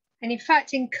why. And in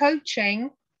fact, in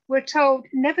coaching, we're told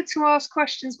never to ask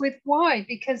questions with why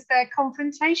because they're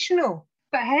confrontational.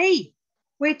 But hey,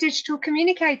 we're digital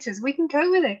communicators. We can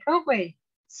go with it, can't we?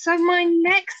 So my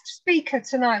next speaker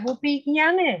tonight will be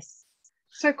Yanis.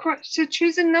 So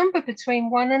choose a number between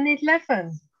 1 and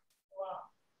 11.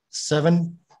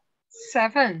 7.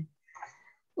 7.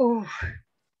 Oh,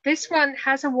 this one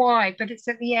has a why, but it's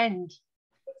at the end.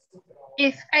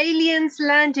 If aliens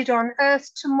landed on Earth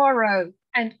tomorrow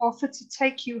and offered to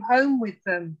take you home with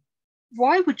them,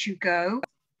 why would you go?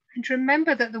 And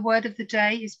remember that the word of the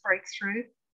day is breakthrough.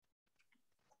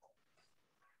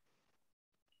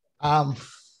 I'm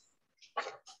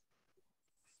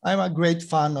a great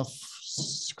fan of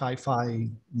sci-fi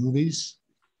movies.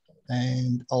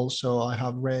 And also I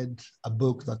have read a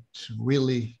book that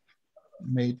really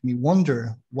made me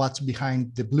wonder what's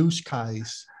behind the blue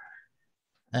skies.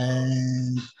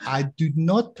 And I did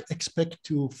not expect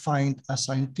to find a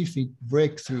scientific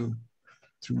breakthrough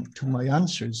to my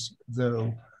answers,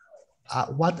 though.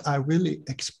 What I really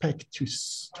expect to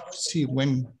see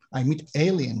when I meet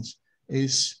aliens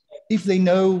is if they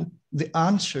know the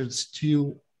answers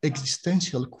to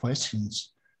existential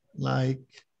questions, like,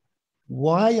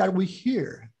 why are we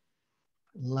here?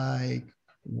 Like,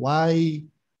 why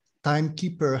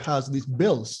timekeeper has these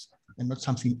bills and not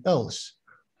something else?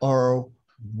 Or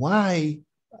why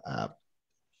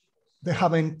they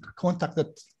haven't contacted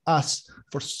us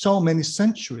for so many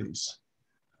centuries?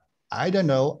 I don't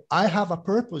know. I have a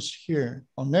purpose here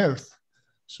on Earth,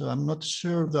 so I'm not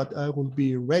sure that I will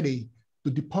be ready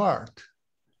to depart.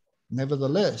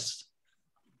 Nevertheless,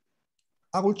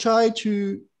 I will try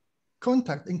to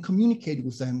contact and communicate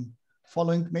with them,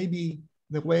 following maybe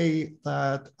the way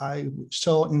that I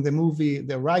saw in the movie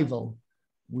The Arrival,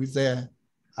 with the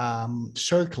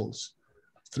circles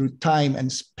through time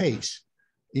and space.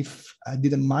 If I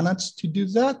didn't manage to do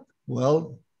that,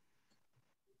 well,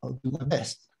 I'll do my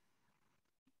best.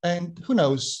 And who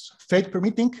knows, fate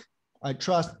permitting, I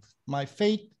trust my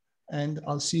fate, and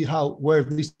I'll see where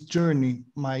this journey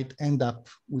might end up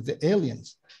with the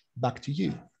aliens. Back to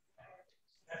you.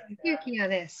 Thank you,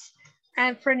 Yanis.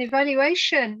 And for an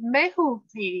evaluation, Mehul,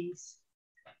 please.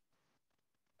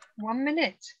 1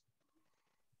 minute.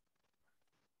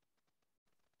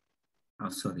 Oh,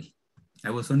 sorry,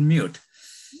 I was on mute.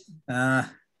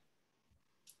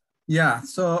 Yeah,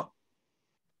 so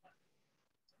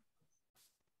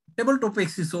table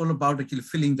topics is all about actually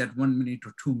filling that 1 minute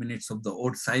or 2 minutes of the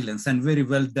odd silence, and very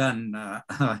well done,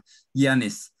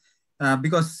 Yanis,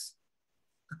 because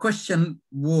the question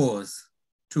was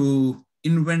to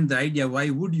invent the idea, why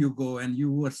would you go? And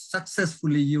you were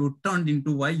successfully, you turned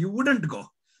into why you wouldn't go.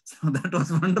 So that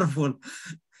was wonderful.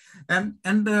 And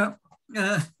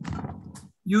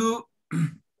you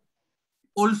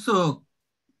also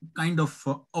kind of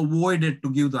avoided to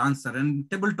give the answer. And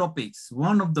table topics,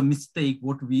 one of the mistake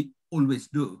what we always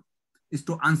do is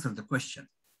to answer the question.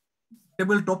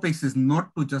 Table topics is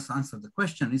not to just answer the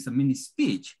question, it's a mini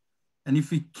speech. And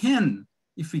if we can,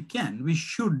 we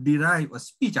should derive a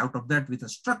speech out of that with a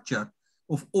structure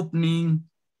of opening,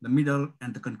 the middle,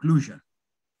 and the conclusion.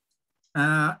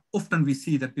 Often we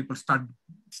see that people start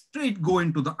straight go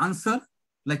into the answer,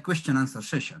 like question answer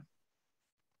session.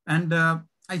 And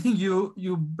I think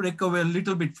you break away a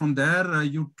little bit from there.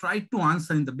 You tried to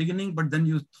answer in the beginning, but then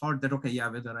you thought that, okay, yeah,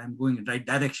 whether I'm going in the right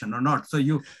direction or not. So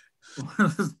you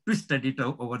twisted it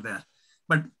over there.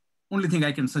 But only thing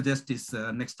I can suggest is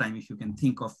next time, if you can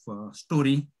think of a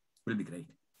story, will be great.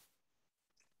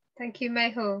 Thank you,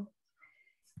 Mehul.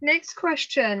 Next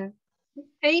question.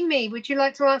 Amy, would you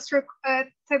like to answer a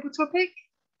table topic?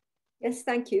 Yes,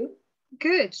 thank you.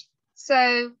 Good.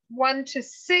 So 1 to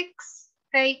 6,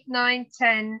 8, 9,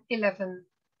 10, 11.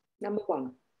 Number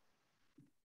 1.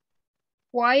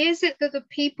 Why is it that the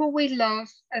people we love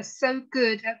are so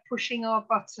good at pushing our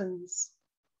buttons?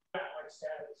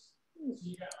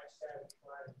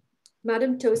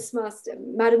 Madam Toastmaster,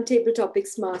 Madam Table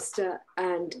Topics Master,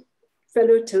 and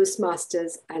fellow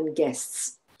Toastmasters and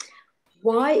guests.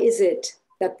 Why is it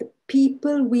that the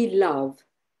people we love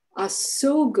are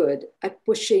so good at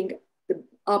pushing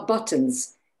our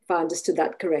buttons, if I understood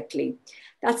that correctly?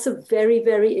 That's a very,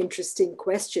 very interesting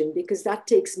question, because that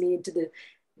takes me into the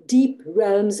deep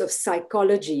realms of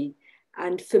psychology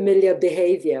and familiar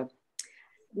behavior.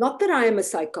 Not that I am a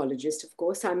psychologist, of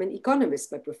course, I'm an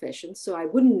economist by profession, so I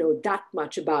wouldn't know that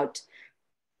much about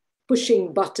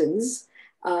pushing buttons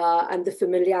and the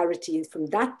familiarity from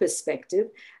that perspective.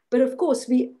 But of course,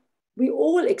 we we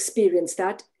all experience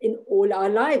that in all our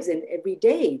lives and every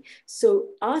day. So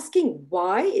asking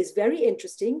why is very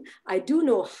interesting. I do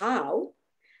know how.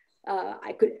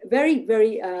 I could very,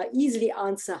 very easily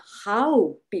answer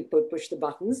how people push the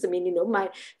buttons. I mean, you know,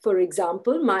 for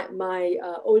example, my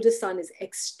oldest son is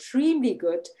extremely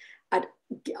good at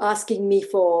asking me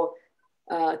for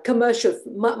commercial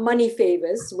money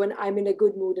favors when I'm in a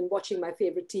good mood and watching my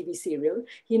favorite TV serial.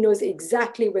 He knows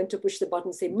exactly when to push the button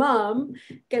and say, Mom,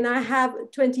 can I have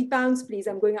 20 pounds, please?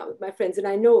 I'm going out with my friends. And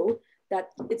I know that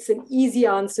it's an easy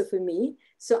answer for me.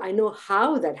 So I know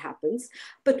how that happens.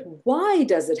 But why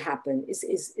does it happen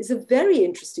is a very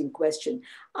interesting question.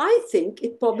 I think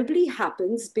it probably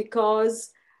happens because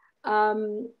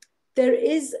it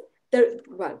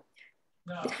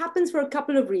happens for a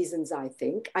couple of reasons, I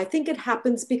think. I think it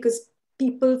happens because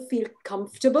people feel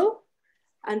comfortable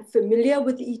and familiar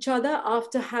with each other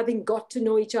after having got to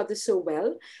know each other so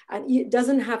well. And it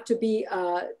doesn't have to be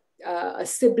a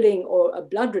sibling or a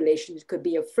blood relation. It could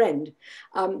be a friend.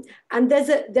 And there's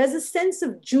a sense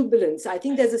of jubilance. I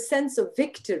think there's a sense of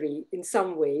victory in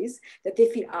some ways that they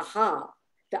feel,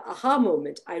 the aha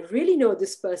moment. I really know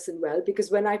this person well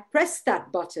because when I pressed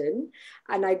that button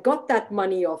and I got that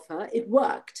money off her, it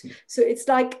worked. So it's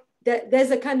like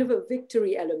there's a kind of a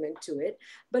victory element to it.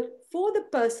 But for the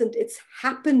person it's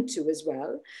happened to as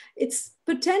well, it's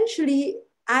potentially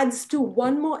adds to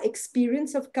one more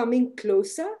experience of coming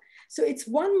closer. So it's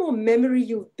one more memory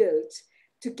you've built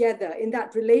together in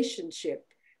that relationship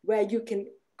where you can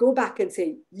go back and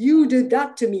say, you did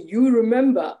that to me, you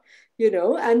remember. You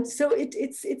know, and so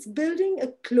it's building a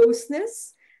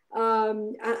closeness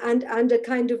and a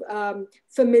kind of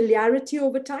familiarity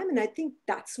over time. And I think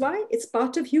that's why it's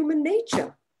part of human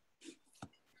nature.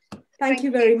 Thank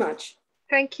you very much.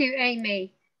 Thank you,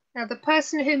 Amy. Now, the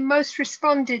person who most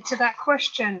responded to that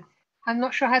question, I'm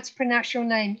not sure how to pronounce your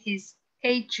name, is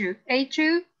Eju.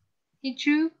 Eju?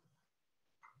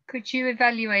 Could you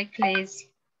evaluate, please?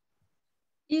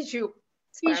 Eju.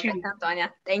 Eju.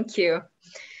 Antonia, thank you.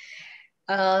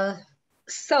 Well,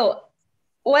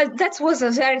 that was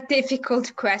a very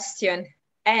difficult question.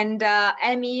 And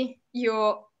Amy,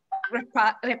 you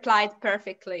replied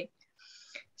perfectly.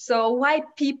 So why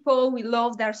people we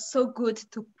love, they're so good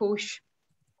to push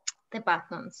the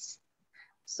buttons?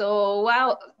 So,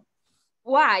 well,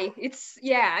 why? It's,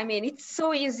 yeah, I mean, it's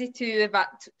so easy to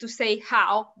say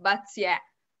how, but yeah,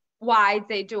 why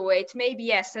they do it. Maybe,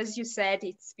 yes, as you said,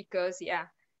 it's because, yeah,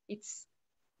 it's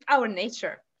our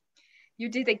nature. You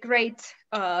did a great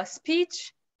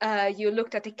speech. You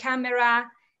looked at the camera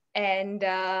and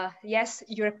yes,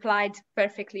 you replied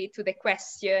perfectly to the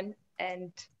question.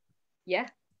 And yeah,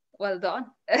 well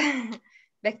done.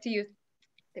 Back to you,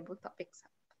 table topics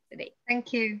today.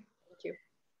 Thank you. Thank you.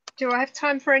 Do I have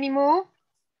time for any more?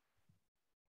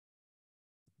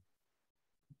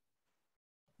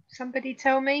 Somebody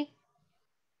tell me.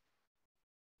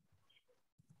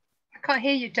 I can't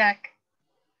hear you, Dak.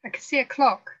 I can see a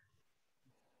clock.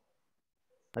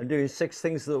 I'm doing 6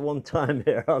 things at one time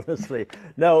here, honestly.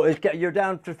 No, you're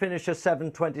down to finish at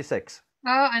 7:26.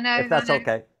 Oh, I know. If that's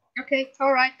okay. Okay,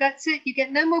 all right, that's it. You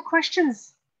get no more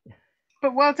questions.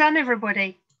 But well done,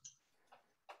 everybody.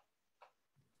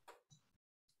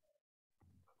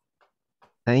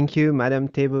 Thank you, Madam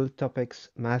Table Topics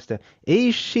Master.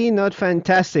 Is she not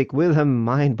fantastic with her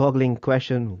mind-boggling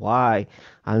question, why?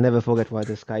 I'll never forget why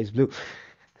the sky is blue.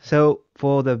 So,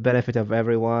 for the benefit of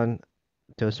everyone,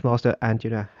 Toastmaster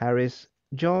Antonia Harris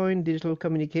joined Digital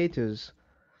Communicators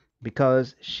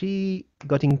because she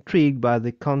got intrigued by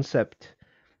the concept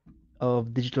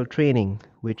of digital training,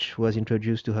 which was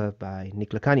introduced to her by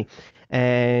Nick Lacani,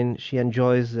 and she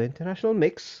enjoys the international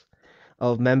mix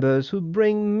of members who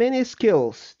bring many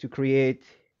skills to create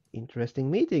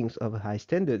interesting meetings of a high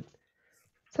standard.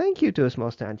 Thank you,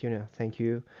 Toastmaster Antonia. Thank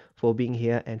you for being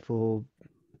here and for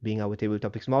being our Table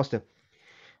Topics Master.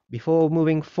 Before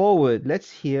moving forward, let's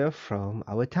hear from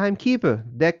our timekeeper,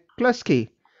 Dek Klusky.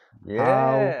 Yeah.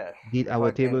 How did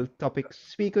our Table Topics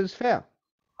speakers fare?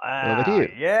 Over to you.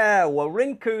 Yeah, well,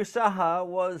 Rinku Saha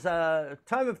was a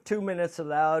time of 2 minutes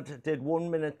allowed, did 1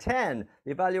 minute 10.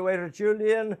 The evaluator,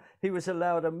 Julian, he was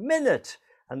allowed a minute.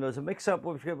 And there was a mix-up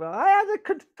with people. I had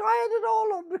it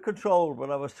all under control, but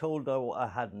I was told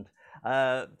I hadn't.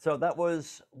 So that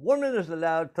was 1 minute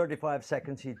allowed, 35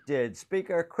 seconds he did.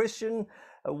 Speaker Christian,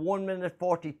 1 minute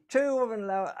 42 of an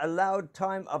allowed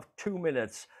time of 2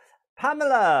 minutes.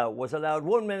 Pamela was allowed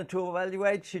 1 minute to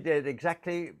evaluate. She did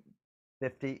exactly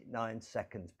 59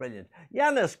 seconds. Brilliant.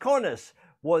 Yanis Cornis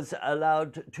was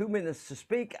allowed 2 minutes to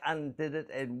speak and did it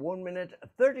in 1 minute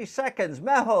 30 seconds.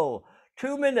 Mehul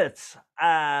 2 minutes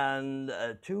and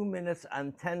 2 minutes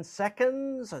and 10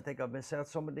 seconds. I think I've missed out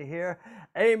somebody here.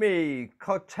 Amy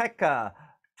Koteka,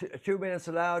 2 minutes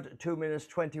allowed, 2 minutes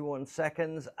 21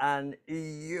 seconds, and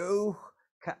you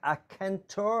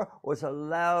Akentor was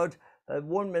allowed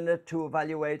 1 minute to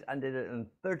evaluate and did it in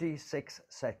 36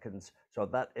 seconds. So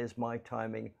that is my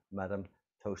timing, Madam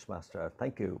Toastmaster.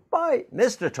 Thank you. Bye,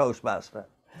 Mr. Toastmaster.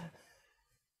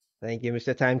 Thank you,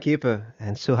 Mr. Timekeeper.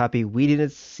 And so happy we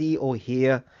didn't see or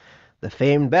hear the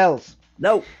famed bells.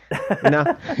 No.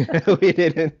 No, we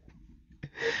didn't.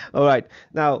 All right.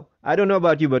 Now, I don't know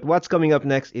about you, but what's coming up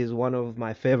next is one of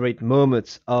my favorite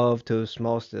moments of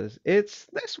Toastmasters. It's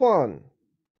this one.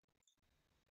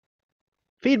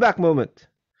 Feedback moment.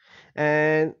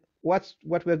 And what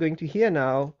we're going to hear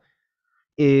now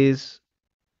is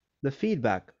the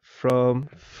feedback from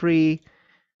 3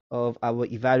 of our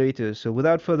evaluators. So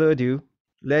without further ado,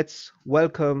 let's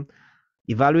welcome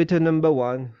evaluator number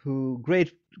 1, who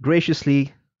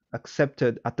graciously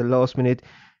accepted at the last minute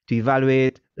to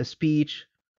evaluate the speech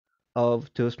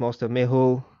of Toastmaster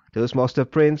Mehul. Toastmaster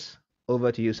Prince,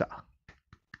 over to you, sir.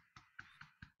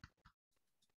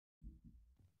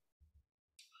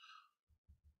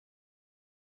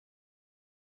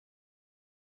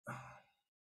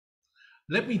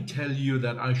 Let me tell you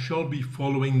that I shall be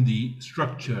following the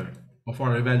structure of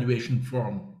our evaluation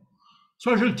form.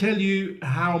 So I shall tell you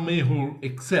how Mehul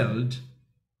excelled,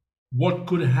 what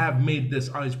could have made this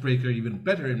icebreaker even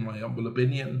better in my humble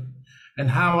opinion, and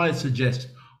how I suggest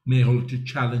Mehul to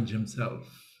challenge himself.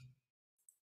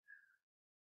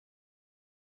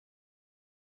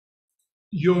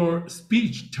 Your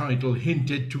speech title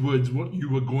hinted towards what you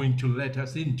were going to let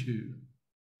us into.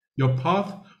 Your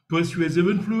path, persuasive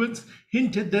influence,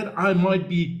 hinted that I might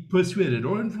be persuaded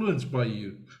or influenced by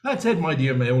you. That said, my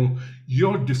dear Mehul,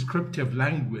 your descriptive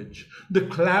language, the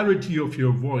clarity of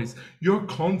your voice, your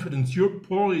confidence, your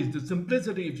poise, the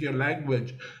simplicity of your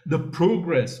language, the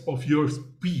progress of your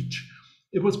speech,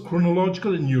 it was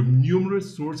chronological in your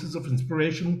numerous sources of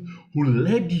inspiration who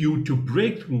led you to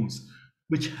breakthroughs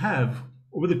which have,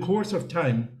 over the course of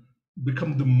time,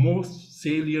 become the most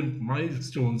salient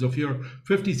milestones of your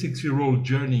 56-year-old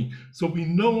journey. So we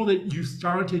know that you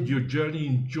started your journey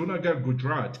in Junagadh,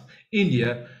 Gujarat,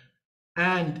 India,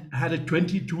 and had a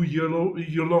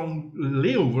 22-year-long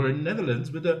layover in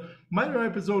Netherlands with a minor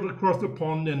episode across the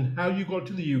pond and how you got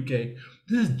to the UK.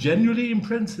 This is genuinely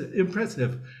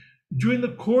impressive. During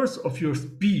the course of your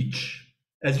speech,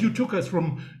 as you took us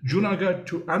from Junagadh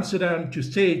to Amsterdam to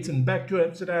States and back to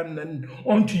Amsterdam and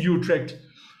on to Utrecht,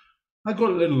 I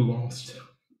got a little lost.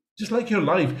 Just like your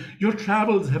life, your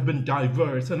travels have been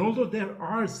diverse, and although there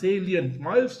are salient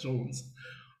milestones,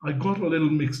 I got a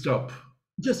little mixed up,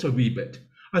 just a wee bit.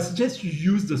 I suggest you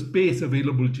use the space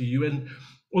available to you, and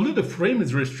although the frame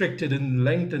is restricted in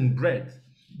length and breadth,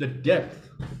 the depth,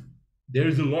 there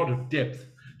is a lot of depth.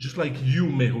 Just like you,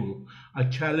 Mehul, I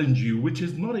challenge you, which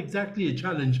is not exactly a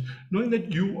challenge, knowing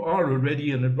that you are already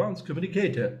an advanced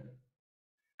communicator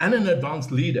and an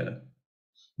advanced leader,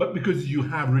 but because you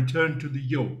have returned to the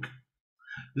yoke.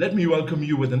 Let me welcome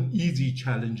you with an easy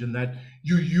challenge in that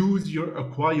you use your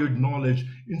acquired knowledge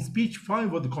in speech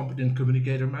 5 of the Competent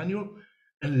Communicator Manual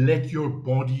and let your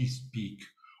body speak,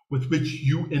 with which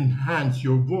you enhance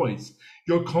your voice,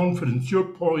 your confidence, your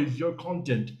poise, your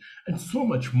content, and so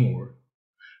much more.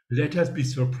 Let us be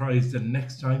surprised the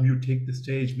next time you take the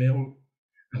stage, Mehul,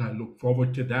 and I look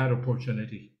forward to that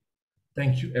opportunity.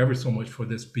 Thank you ever so much for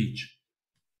this speech.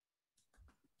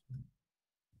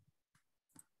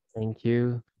 Thank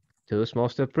you,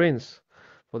 Toastmaster Prince,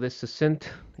 for this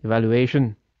succinct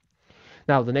evaluation.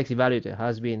 Now, the next evaluator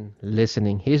has been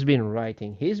listening, he's been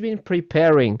writing, he's been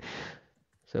preparing.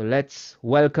 So let's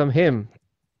welcome him,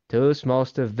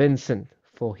 Toastmaster Vincent,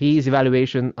 for his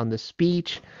evaluation on the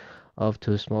speech of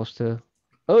Toastmaster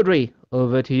Audrey.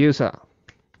 Over to you, sir.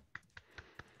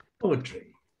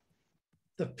 Audrey,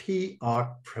 the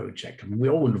PR project. I mean,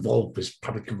 we're all involved with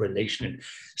public relations and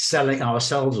selling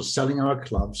ourselves or selling our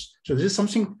clubs. So there's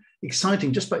something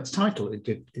exciting just by its title.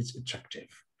 It's attractive.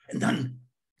 And then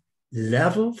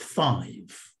level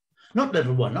 5, not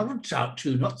level 1, not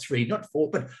 2, not 3, not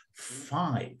 4, but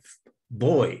 5.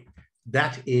 Boy,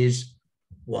 that is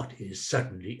what is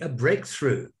certainly a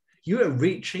breakthrough. You are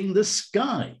reaching the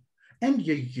sky and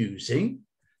you're using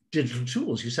digital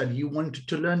tools. You said you wanted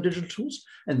to learn digital tools,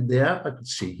 and there I could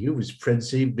see you with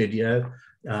Prezi video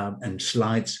and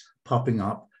slides popping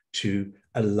up to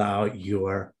allow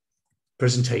your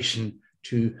presentation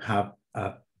to have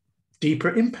a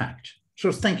deeper impact.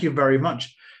 So thank you very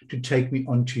much to take me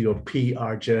onto your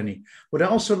PR journey. What I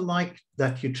also like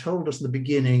that you told us in the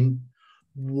beginning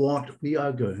what we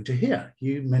are going to hear.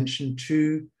 You mentioned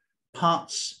two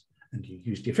parts and you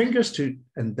used your fingers to,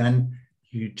 and then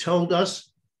you told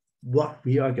us what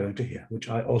we are going to hear, which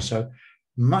I also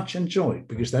much enjoyed,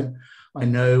 because then I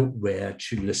know where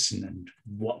to listen and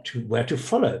where to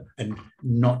follow and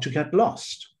not to get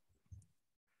lost.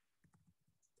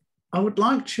 I would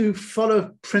like to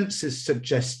follow Prince's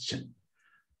suggestion,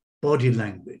 body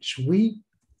language. We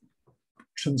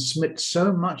transmit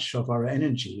so much of our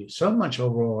energy, so much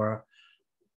of our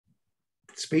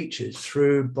speeches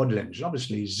through body language.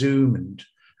 Obviously, Zoom and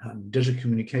digital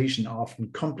communication are often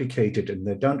complicated and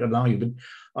they don't allow you, but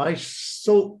I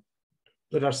saw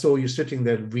you sitting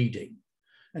there reading,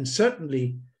 and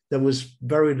certainly there was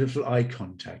very little eye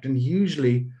contact, and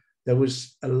usually there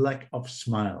was a lack of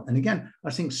smile. And again, I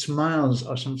think smiles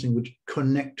are something which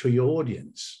connect to your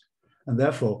audience, and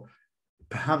therefore,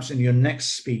 perhaps in your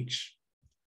next speech,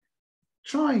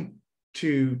 try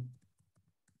to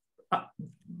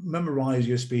memorize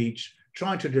your speech,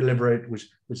 try to deliver it with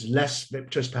less,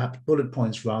 just perhaps bullet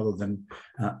points rather than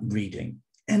reading,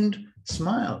 and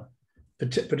smile.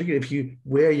 Particularly if you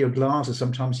wear your glasses,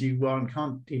 sometimes you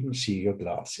can't even see your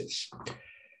glasses.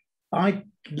 I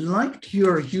liked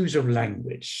your use of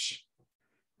language,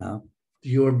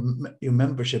 your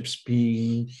memberships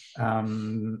being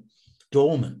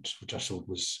dormant, which I thought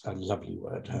was a lovely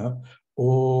word,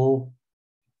 or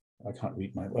I can't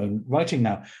read my own writing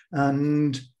now.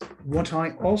 And what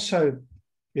I also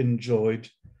enjoyed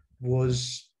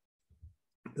was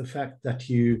the fact that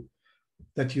you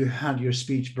had your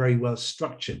speech very well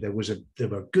structured. There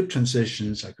were good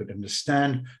transitions. I could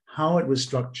understand how it was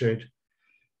structured.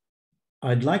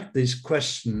 I'd like these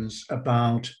questions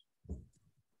about,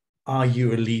 are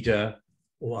you a leader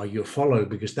or are you a follower?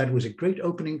 Because that was a great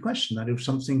opening question. That was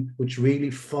something which really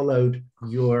followed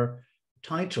your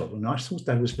title. And I thought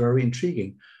that was very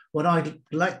intriguing. What I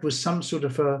liked was some sort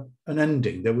of an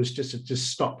ending. There was it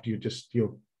just stopped. We just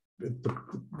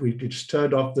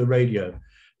turned off the radio.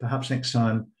 Perhaps next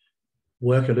time,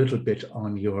 work a little bit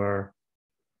on your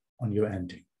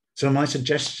ending. So my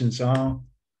suggestions are,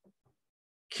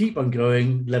 keep on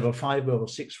going, level 5, level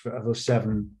 6, for level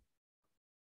 7.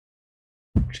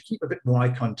 Keep a bit more eye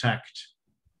contact.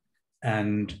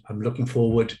 And I'm looking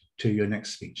forward to your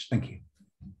next speech. Thank you.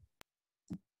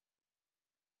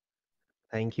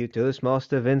 Thank you,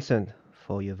 Toastmaster Vincent,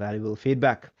 for your valuable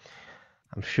feedback.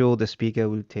 I'm sure the speaker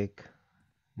will take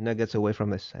nuggets away from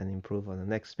this and improve on the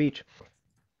next speech.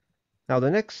 Now, the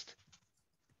next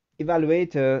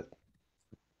evaluator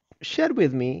shared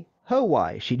with me her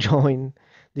why she joined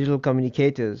Digital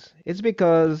Communicators. It's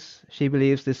because she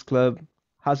believes this club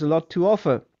has a lot to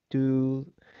offer to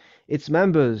its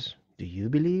members. Do you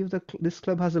believe that this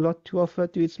club has a lot to offer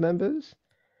to its members?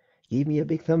 Give me a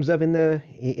big thumbs up in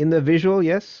the visual,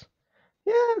 yes?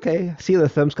 Yeah, okay. I see the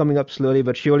thumbs coming up slowly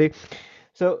but surely.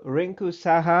 So Rinku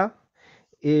Saha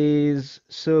is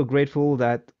so grateful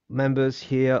that members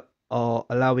here are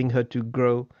allowing her to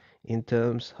grow in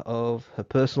terms of her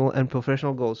personal and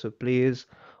professional goals. So please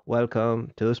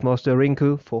welcome Toastmaster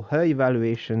Rinku for her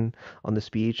evaluation on the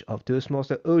speech of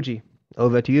Toastmaster OG.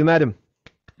 Over to you, madam.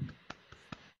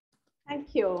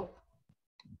 Thank you.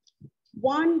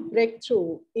 One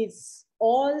breakthrough is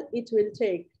all it will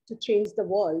take to change the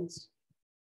world.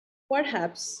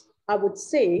 Perhaps I would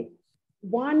say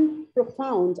one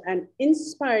profound and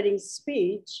inspiring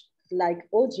speech like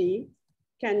OG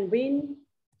can win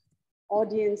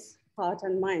audience heart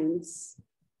and minds.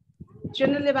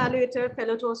 General evaluator,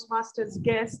 fellow Toastmasters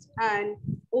guest, and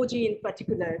OG in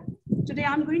particular. Today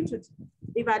I'm going to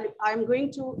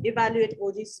evaluate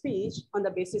OG's speech on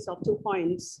the basis of 2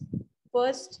 points.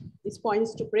 First is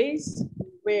points to praise,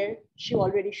 where she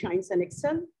already shines and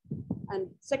excels. And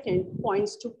second,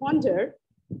 points to ponder,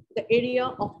 the area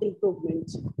of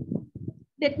improvement.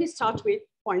 Let me start with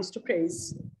points to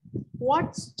praise.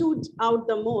 What stood out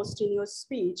the most in your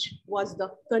speech was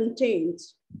the content,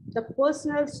 the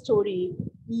personal story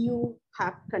you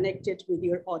have connected with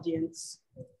your audience.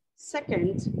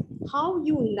 Second, how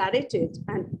you narrated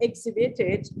and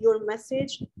exhibited your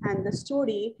message and the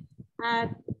story,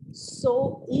 and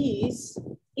so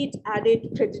it added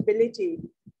credibility,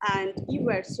 and you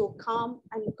were so calm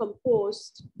and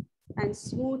composed and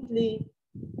smoothly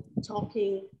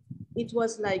talking. It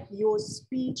was like your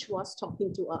speech was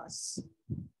talking to us.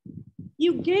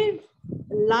 You gave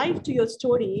life to your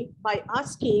story by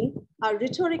asking a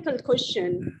rhetorical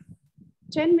question,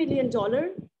 $10 million,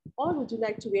 or would you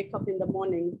like to wake up in the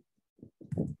morning?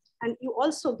 And you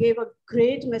also gave a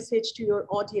great message to your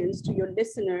audience, to your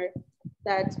listener,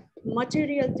 that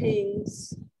material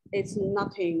things is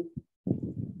nothing.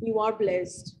 You are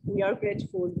blessed. We are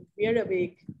grateful. We are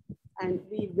awake and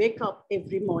we wake up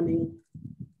every morning.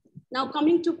 Now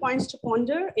coming to points to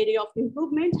ponder, area of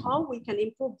improvement, how we can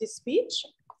improve this speech.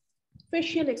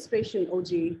 Facial expression,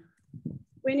 OG.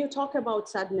 When you talk about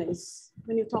sadness,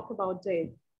 when you talk about death,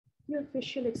 your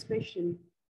facial expression.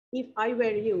 If I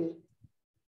were you,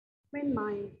 when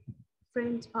my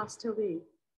friend passed away,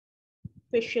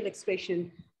 facial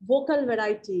expression, vocal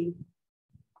variety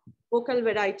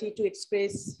to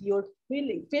express your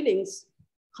feelings,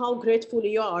 how grateful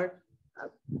you are,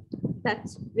 that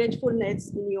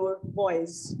gratefulness in your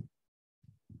voice.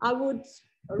 I would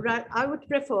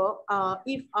prefer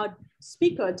if a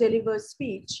speaker delivers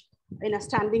speech in a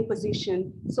standing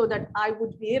position so that I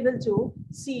would be able to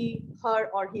see her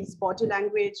or his body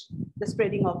language, the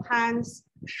spreading of hands,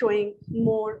 showing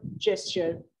more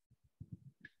gesture.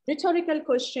 Rhetorical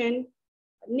question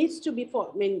needs to be,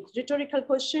 rhetorical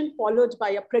question followed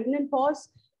by a pregnant pause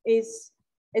is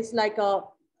like a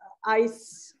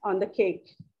ice on the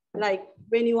cake. Like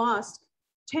when you ask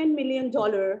 $10 million,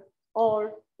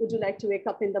 or would you like to wake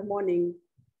up in the morning?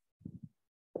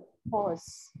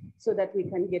 Pause so that we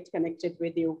can get connected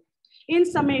with you. In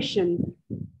summation,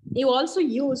 you also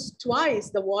use twice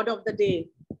the word of the day.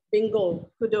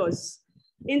 Bingo, kudos.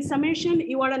 In summation,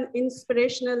 you are an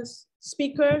inspirational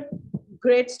speaker,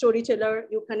 great storyteller.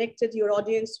 You connected your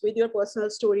audience with your personal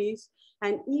stories,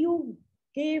 and you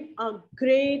gave a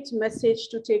great message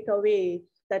to take away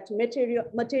that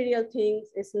material things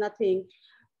is nothing.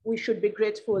 We should be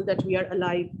grateful that we are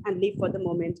alive and live for the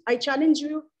moment. I challenge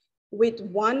you with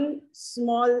one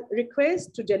small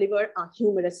request to deliver a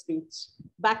humorous speech.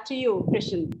 Back to you,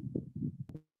 Christian.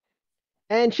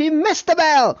 And she missed the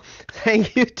bell.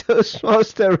 Thank you,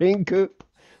 Toastmaster Rinku,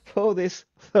 for this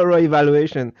thorough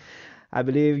evaluation. I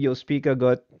believe your speaker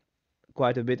got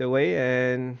quite a bit away,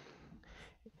 and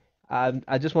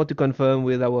I just want to confirm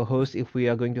with our host if we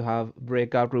are going to have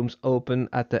breakout rooms open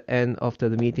at the end after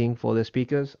the meeting for the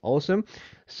speakers. Awesome.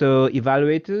 So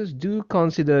evaluators, do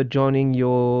consider joining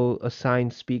your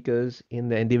assigned speakers in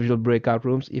the individual breakout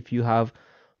rooms if you have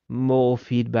more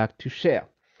feedback to share.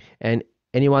 And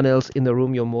anyone else in the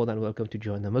room, you're more than welcome to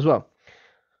join them as well.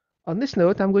 On this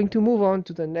note, I'm going to move on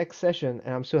to the next session,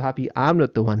 and I'm so happy I'm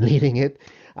not the one leading it.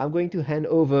 I'm going to hand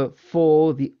over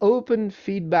for the open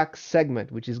feedback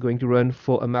segment, which is going to run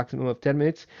for a maximum of 10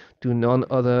 minutes to none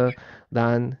other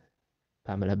than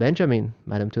Pamela Benjamin.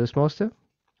 Madam Toastmaster,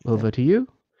 over to you.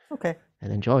 Okay.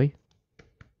 And enjoy.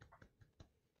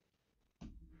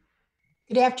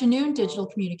 Good afternoon, digital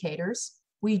communicators.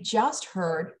 We just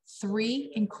heard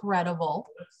 3 incredible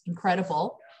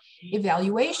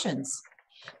evaluations.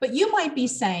 But you might be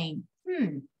saying,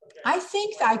 I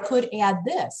think I could add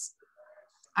this.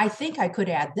 I think I could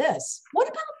add this. What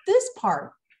about this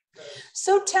part?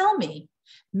 So tell me,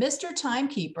 Mr.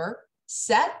 Timekeeper,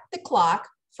 set the clock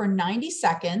for 90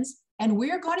 seconds, and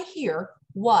we're going to hear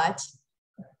what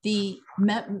the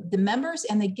members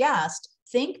and the guest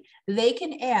think they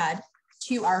can add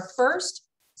to our first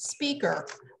speaker,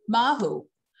 Mahu.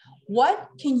 What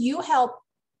can you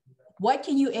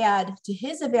add to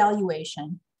his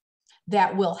evaluation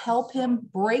that will help him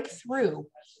break through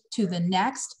to the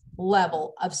next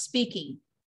level of speaking?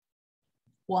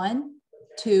 1,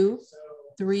 2,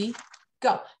 3,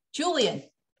 go. Julian.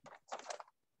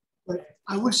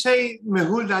 I would say,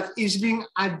 Mehul, that it's been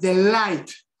a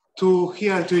delight to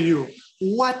hear to you.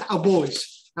 What a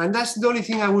voice. And that's the only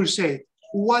thing I will say.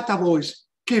 What a voice.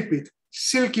 Keep it.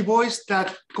 Silky voice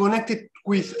that connected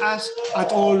with us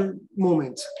at all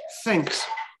moments. Thanks.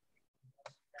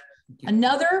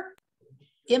 Another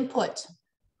input.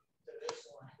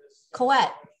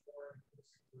 Colette.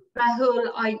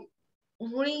 Rahul, I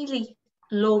really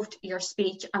loved your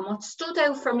speech. And what stood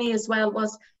out for me as well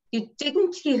was you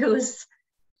didn't use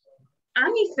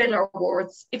any filler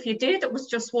words. If you did, it was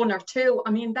just 1 or 2.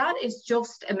 I mean, that is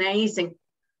just amazing,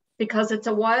 because it's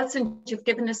a while since you've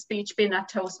given a speech being at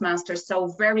Toastmasters, so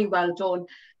very well done.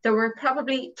 There were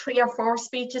probably 3 or 4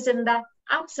 speeches in that.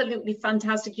 Absolutely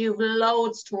fantastic. You've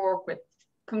loads to work with.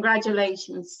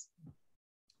 Congratulations.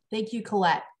 Thank you,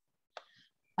 Colette.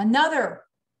 Another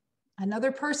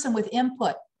person with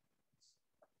input.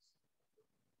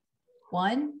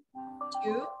 1,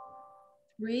 2,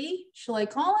 3. Shall I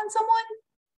call on someone?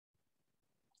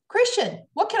 Christian,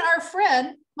 what can our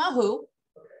friend Mahu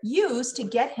use to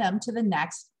get him to the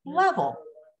next level?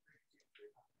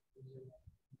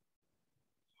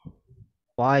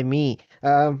 Why me?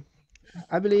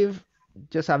 I believe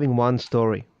just having one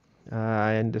story.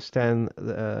 I understand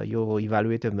your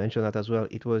evaluator mentioned that as well.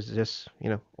 It was just,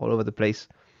 all over the place.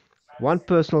 One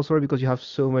personal story, because you have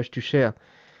so much to share,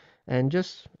 and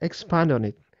just expand on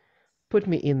it. put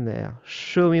me in there.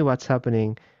 Show me what's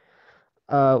happening.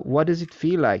 What does it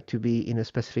feel like to be in a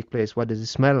specific place? What does it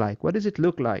smell like? What does it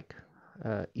look like?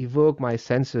 Evoke my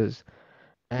senses.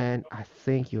 And I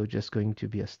think you're just going to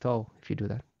be a star if you do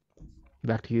that.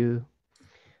 Back to you.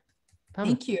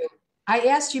 Pamela. Thank you. I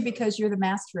asked you because you're the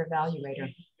master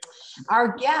evaluator.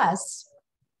 Our guest,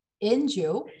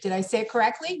 Inju, did I say it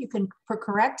correctly? You can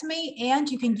correct me and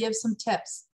you can give some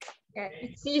tips. Yeah,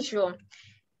 it's usual.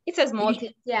 It's a small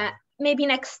tip. Yeah, maybe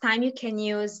next time you can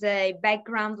use a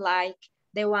background like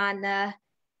the one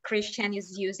Christian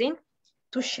is using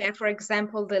to share, for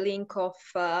example, the link of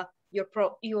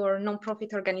your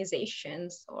non-profit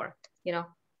organizations, or, you know,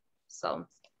 so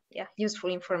yeah, useful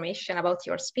information about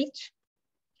your speech.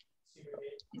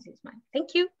 This is mine.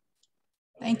 Thank you.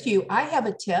 Thank you. I have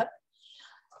a tip.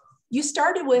 You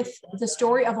started with the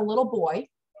story of a little boy,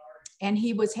 and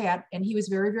he was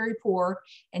very, very poor,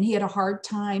 and he had a hard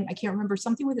time. I can't remember,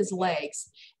 something with his legs.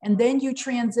 And then you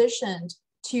transitioned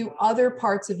to other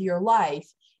parts of your life.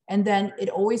 And then it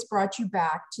always brought you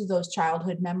back to those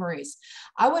childhood memories.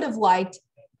 I would have liked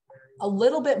a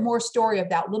little bit more story of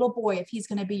that little boy if he's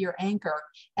going to be your anchor.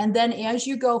 And then as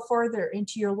you go further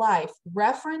into your life,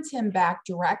 reference him back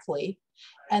directly,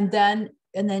 and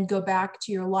then go back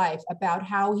to your life about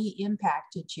how he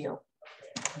impacted you.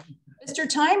 Mr.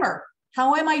 Timer,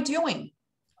 how am I doing?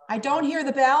 I don't hear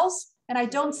the bells and I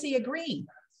don't see a green.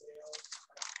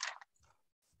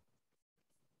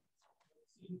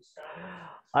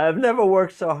 I have never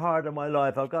worked so hard in my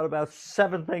life. I've got about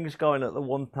 7 things going at the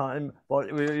one time, but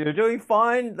you're doing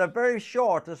fine. They're very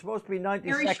short. They're supposed to be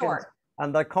 90 seconds. Short.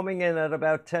 And they're coming in at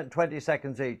about 20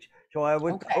 seconds each. So I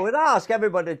would ask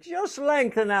everybody, just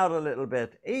lengthen out a little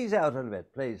bit. Ease out a little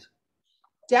bit, please.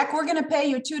 Deck, we're going to pay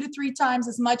you 2 to 3 times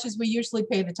as much as we usually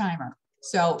pay the timer.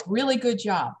 So really good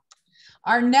job.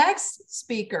 Our next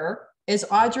speaker is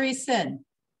Audrey Singh.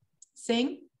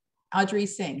 Audrey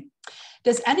Singh.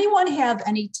 Does anyone have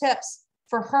any tips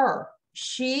for her?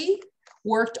 She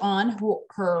worked on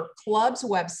her club's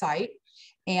website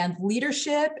and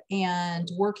leadership and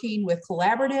working with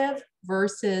collaborative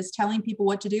versus telling people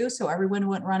what to do so everyone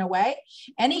wouldn't run away.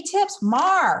 Any tips?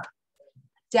 Mar,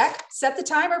 Deck, set the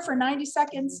timer for 90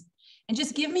 seconds and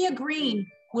just give me a green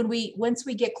once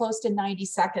we get close to 90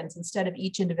 seconds instead of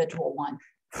each individual one.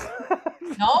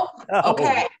 No?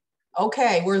 Okay.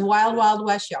 Okay, we're the Wild Wild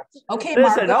West show. Okay,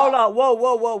 listen, Mark, hold on.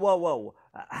 Whoa.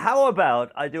 How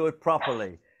about I do it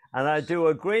properly? And I do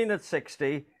a green at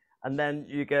 60, and then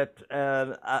you get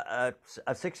a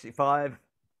 65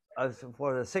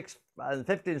 for 6 and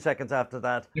 15 seconds after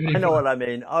that. I know what I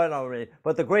mean.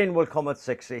 But the green will come at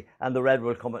 60, and the red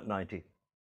will come at 90.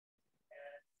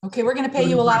 Okay, we're going to pay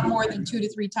you a lot more than 2 to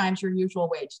 3 times your usual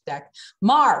wage, Deck.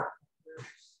 Mar.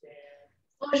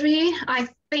 Audrey, I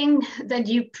think that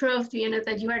you proved,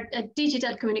 that you are a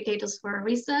digital communicators for a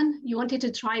reason. You wanted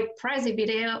to try Prezi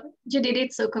video, you did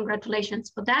it, so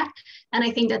congratulations for that. And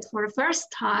I think that for the first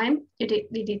time, you did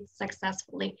it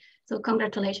successfully. So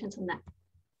congratulations on that.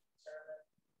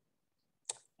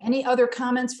 Any other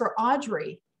comments for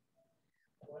Audrey?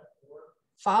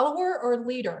 Follower or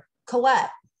leader? Colette.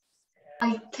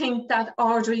 I think that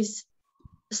Audrey's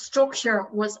structure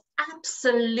was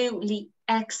absolutely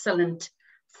excellent.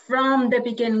 From the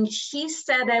beginning, she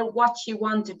set out what she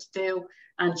wanted to do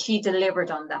and she delivered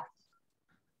on that.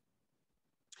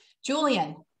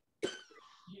 Julian.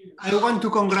 I want to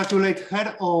congratulate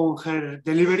her on her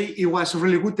delivery. It was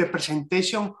really good, the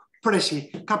presentation.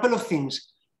 Prezi, couple of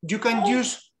things. You can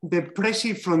use the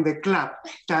Prezi from the club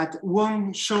that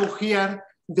won't show here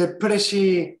the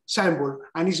Prezi symbol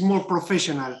and it's more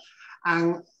professional.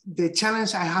 And the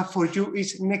challenge I have for you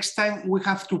is next time we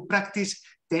have to practice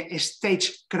the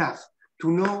stagecraft to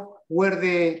know where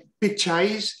the picture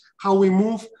is, how we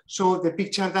move, so the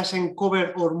picture doesn't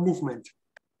cover our movement.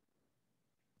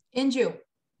 Inju.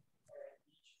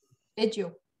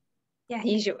 Yeah,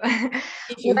 Inju.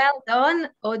 Well done,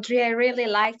 Audrey. I really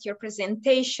liked your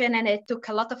presentation and I took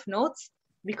a lot of notes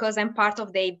because I'm part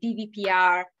of the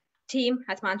BVPR team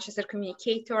at Manchester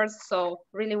Communicators, so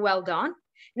really well done.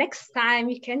 Next time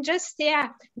you can just,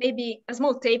 maybe a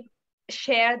small tip,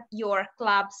 share your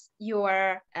club's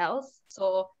URLs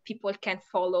so people can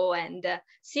follow and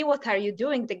see what are you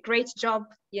doing, the great job,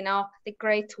 the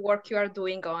great work you are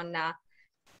doing on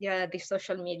the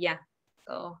social media.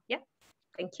 So yeah,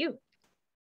 thank you.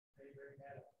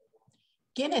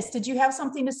 Guinness, did you have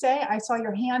something to say? I saw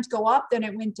your hand go up, then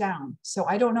it went down. So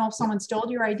I don't know if someone stole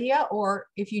your idea or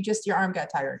if your arm got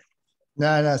tired.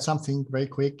 No, something very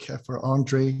quick for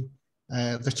Andre.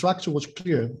 The structure was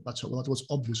clear, that was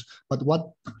obvious. But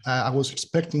what I was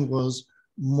expecting was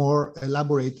more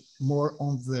elaborate more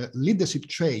on the leadership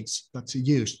traits that she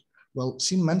used. Well,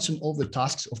 she mentioned all the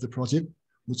tasks of the project,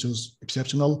 which was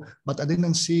exceptional, but I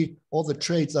didn't see all the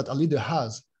traits that a leader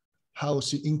has, how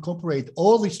she incorporate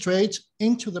all these traits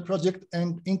into the project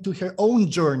and into her own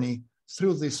journey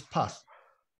through this path.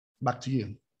 Back to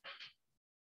you.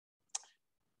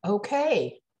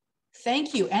 Okay,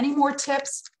 thank you. Any more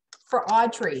tips for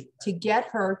Audrey to get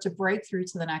her to break through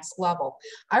to the next level?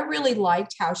 I really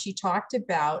liked how she talked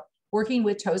about working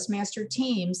with Toastmaster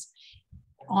teams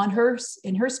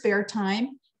in her spare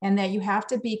time, and that you have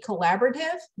to be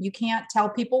collaborative. You can't tell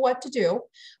people what to do,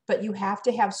 but you have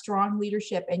to have strong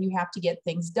leadership and you have to get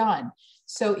things done.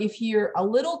 So if you're a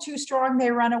little too strong, they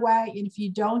run away. And if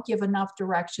you don't give enough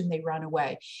direction, they run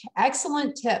away.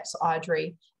 Excellent tips,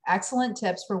 Audrey. Excellent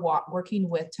tips for working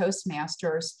with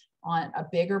Toastmasters on a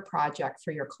bigger project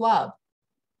for your club.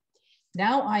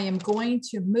 Now I am going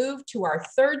to move to our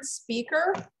third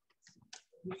speaker,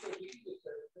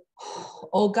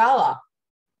 Ogala.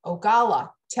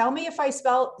 Ogala. Tell me if I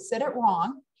said it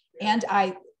wrong. And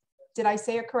did I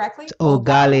say it correctly?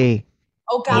 Ogale.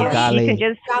 Ogale.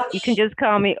 Ogale. You can just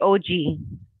call me OG.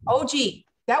 OG.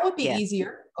 That would be Yeah.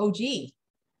 easier. OG.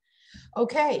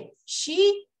 Okay.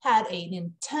 She had an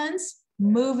intense,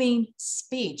 moving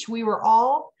speech. We were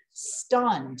all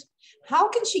stunned. How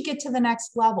can she get to the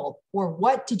next level? Or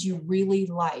what did you really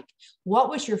like? What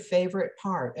was your favorite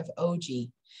part of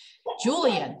OG?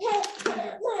 Julian.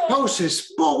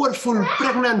 Poses, powerful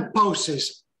pregnant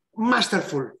poses,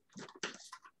 masterful.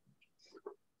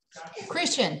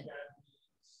 Christian.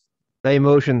 The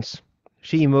emotions.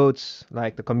 She emotes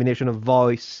like the combination of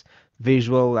voice,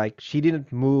 visual, like she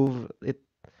didn't move it,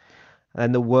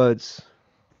 and the words.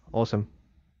 Awesome.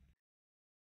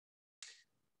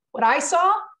 What I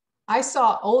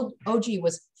saw old OG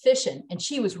was fishing and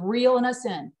she was reeling us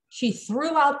in. She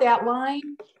threw out that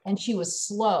line and she was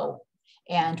slow.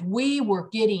 And we were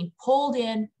getting pulled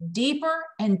in deeper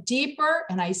and deeper.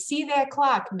 And I see that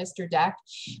clock, Mr. Deck.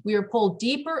 We were pulled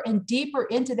deeper and deeper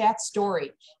into that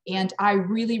story. And I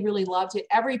really, really loved it.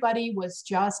 Everybody was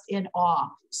just in awe.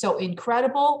 So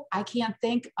incredible. I can't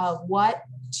think of what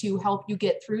to help you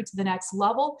get through to the next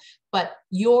level, but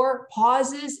your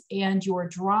pauses and your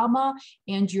drama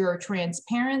and your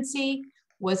transparency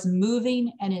was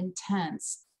moving and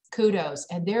intense. Kudos.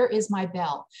 And there is my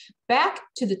bell. Back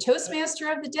to the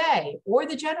Toastmaster of the day or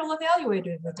the General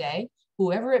Evaluator of the day,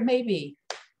 whoever it may be.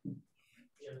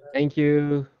 Thank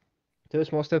you,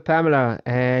 Toastmaster Pamela.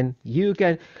 And you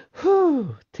can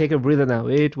take a breather now.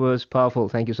 It was powerful.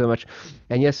 Thank you so much.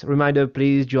 And yes, reminder,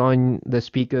 please join the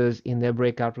speakers in their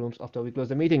breakout rooms after we close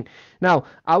the meeting. Now,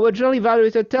 our General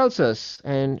Evaluator tells us,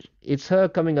 and it's her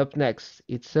coming up next.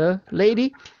 It's a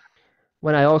lady.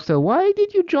 When I asked her, why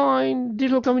did you join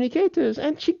Digital Communicators?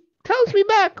 And she tells me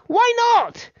back, why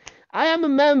not? I am a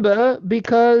member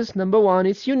because, number one,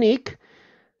 it's unique.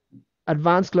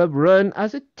 Advanced Club run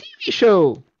as a TV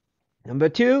show. Number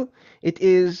two, it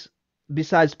is,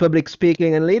 besides public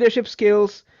speaking and leadership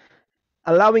skills,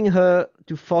 allowing her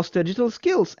to foster digital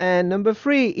skills. And number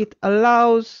three, it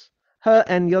allows her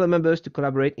and the other members to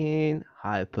collaborate in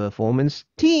high performance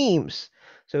teams.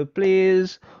 So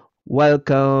please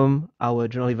welcome our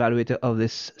General Evaluator of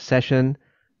this session,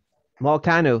 Mark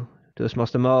Cano.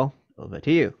 Toastmaster Mark, over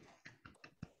to you.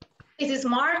 This is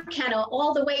Mark Cano,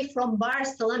 all the way from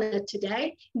Barcelona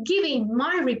today, giving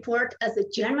my report as the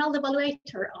General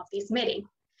Evaluator of this meeting.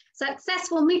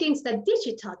 Successful meetings that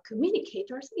digital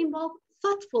communicators involve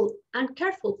thoughtful and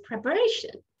careful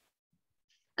preparation.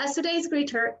 As today's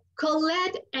greeter,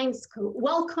 Colette Engsko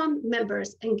welcomed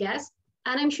members and guests,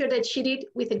 and I'm sure that she did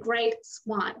with a great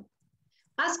smile.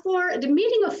 As for the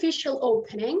meeting official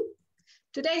opening,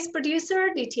 today's producer,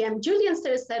 DTM Julian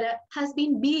Cereceda, has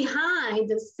been behind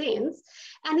the scenes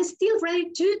and is still ready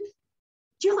to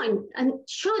join and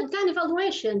shotgun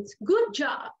evaluations. Good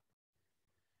job.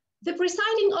 The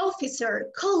presiding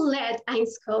officer, Colette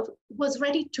Engsko, was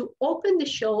ready to open the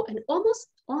show and almost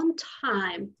on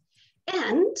time.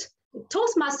 And the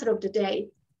Toastmaster of the day,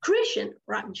 Christian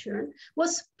Ramchurn,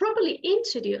 was properly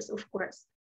introduced, of course.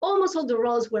 Almost all the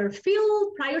roles were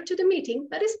filled prior to the meeting,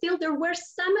 but still there were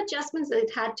some adjustments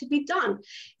that had to be done.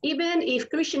 Even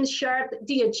if Christian shared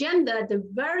the agenda at the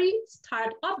very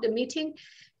start of the meeting,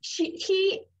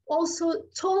 he also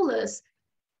told us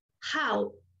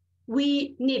how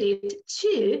we needed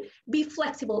to be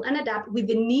flexible and adapt with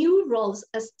the new roles,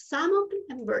 as some of the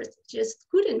members just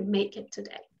couldn't make it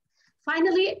today.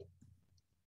 Finally,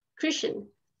 Christian,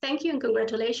 thank you and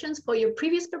congratulations for your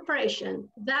previous preparation.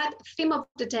 That theme of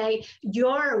the day,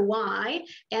 your why,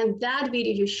 and that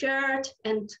video you shared,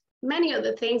 and many of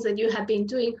the things that you have been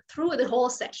doing through the whole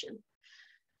session.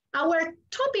 Our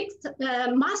topic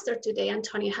master today,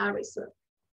 Antonia Harrison.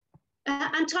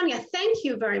 Antonia, thank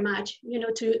you very much,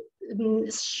 to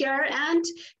share and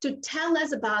to tell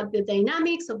us about the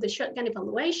dynamics of the shotgun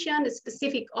evaluation,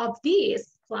 specific of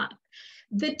this club.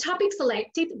 The topic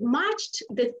selected matched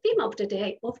the theme of the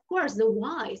day, of course, the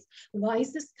whys. Why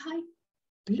is the sky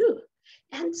blue?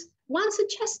 And one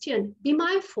suggestion, be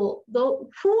mindful, though,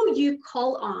 who you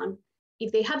call on.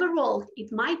 If they have a role,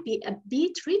 it might be a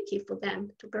bit tricky for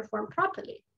them to perform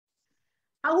properly.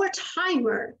 Our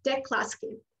timer, Dec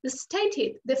Laskin,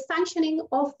 stated the functioning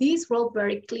of this role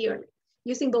very clearly,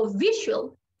 using both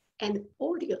visual and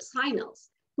audio signals.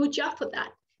 Good job for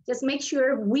that. Just make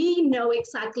sure we know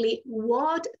exactly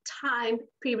what time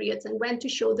periods and when to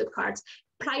show the cards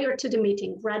prior to the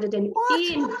meeting rather than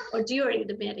in or during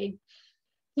the meeting.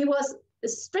 He was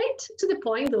straight to the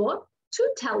point though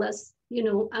to tell us,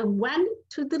 and when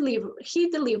to deliver. He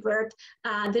delivered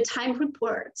the time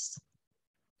reports.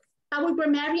 Our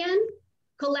grammarian,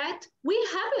 Colette, we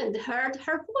haven't heard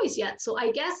her voice yet, so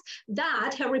I guess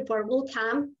that her report will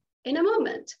come in a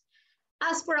moment.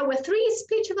 As for our 3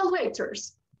 speech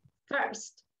evaluators,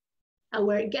 first,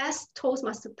 our guest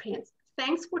Toastmaster Prince,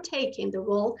 thanks for taking the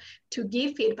role to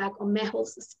give feedback on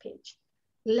Mehul's speech.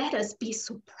 Let us be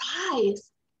surprised.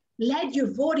 Let your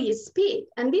body speak.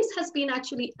 And this has been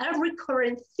actually a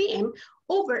recurrent theme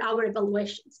over our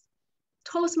evaluations.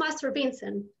 Toastmaster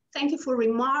Vincent, thank you for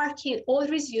remarking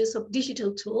Audrey's use of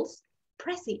digital tools,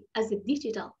 Prezi as a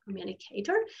digital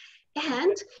communicator.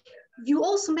 And you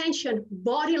also mentioned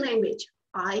body language,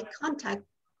 eye contact,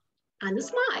 and a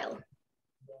smile.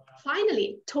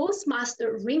 Finally,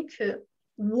 Toastmaster Rinku,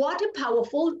 what a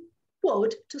powerful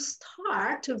quote to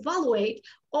start to evaluate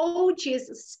OG's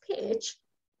speech,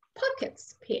 pocket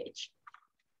speech.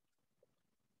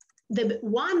 The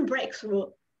one breakthrough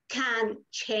can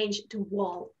change the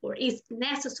world, or is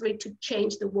necessary to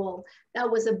change the world.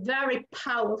 That was a very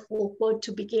powerful quote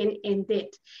to begin indeed.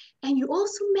 And you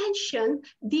also mentioned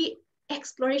the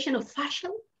exploration of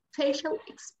facial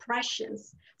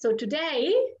expressions. So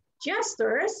today,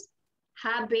 gestures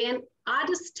have been at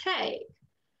stake.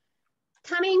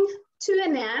 Coming to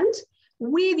an end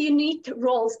with unique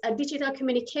roles at digital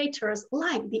communicators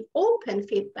like the open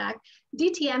feedback,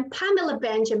 DTM Pamela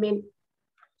Benjamin,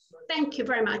 thank you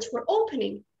very much for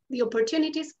opening the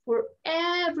opportunities for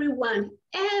everyone,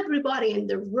 everybody in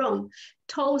the room,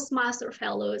 Toastmaster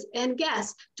fellows and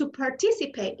guests to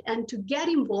participate and to get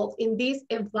involved in this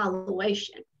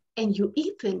evaluation. And you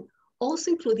even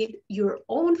also included your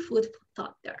own food for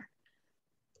thought there.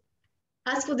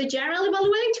 As for the general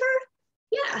evaluator,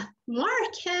 yeah,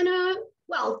 Mark, and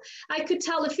well, I could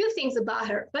tell a few things about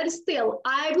her, but still,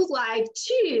 I would like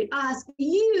to ask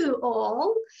you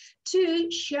all to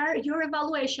share your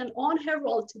evaluation on her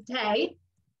role today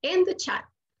in the chat.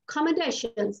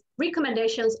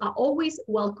 Recommendations are always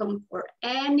welcome for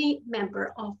any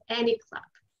member of any club.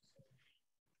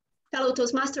 Fellow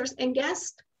Toastmasters and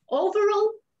guests,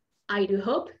 overall, I do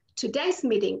hope today's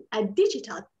meeting at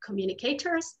Digital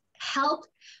Communicators helped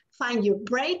find your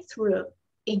breakthrough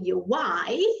in your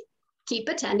why. Keep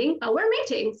attending our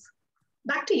meetings.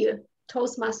 Back to you,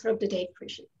 Toastmaster of the Day,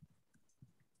 Christian.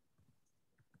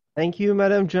 Thank you,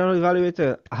 Madam General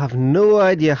Evaluator. I have no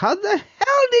idea. How the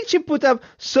hell did she put up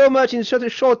so much in such a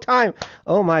short time?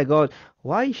 Oh my God.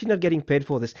 Why is she not getting paid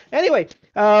for this? Anyway,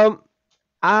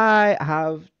 I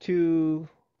have 2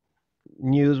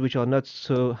 news which are not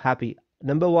so happy.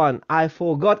 Number 1, I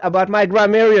forgot about my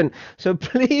grammarian. So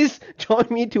please join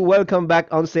me to welcome back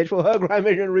on stage for her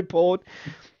grammarian report.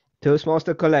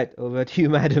 Toastmaster Colette, over to you,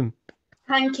 madam.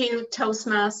 Thank you,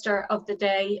 Toastmaster of the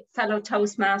Day, fellow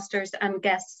Toastmasters and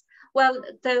guests. Well,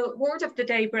 the word of the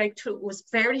day breakthrough was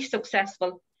very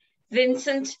successful.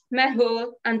 Vincent,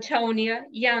 Mehul, Antonia,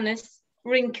 Yanis,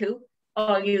 Rinku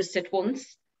all used it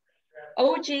once.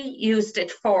 OG used it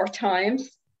 4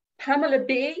 times. Pamela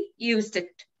B used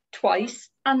it twice,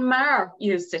 and Mar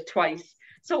used it twice.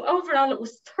 So overall, it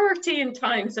was 13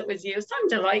 times it was used. I'm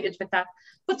delighted with that.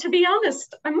 But to be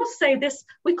honest, I must say this,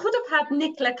 we could have had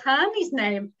Nick Lacani's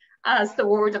name as the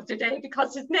word of the day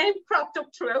because his name cropped up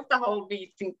throughout the whole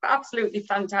meeting. Absolutely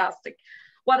fantastic.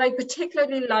 What I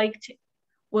particularly liked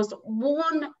was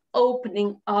one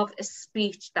opening of a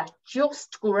speech that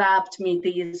just grabbed me,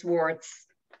 these words.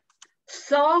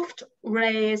 Soft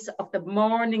rays of the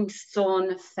morning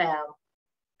sun fell.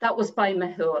 That was by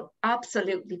Mehul.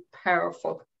 Absolutely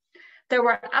powerful. There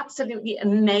were absolutely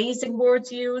amazing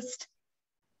words used.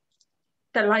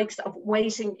 The likes of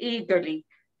waiting eagerly.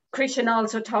 Christian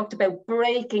also talked about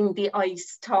breaking the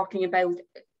ice, talking about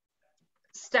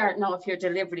starting off your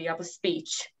delivery of a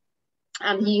speech.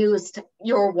 And he used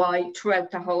your why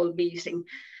throughout the whole meeting.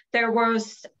 There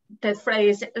was the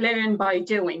phrase, learn by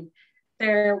doing.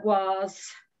 There was,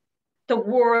 the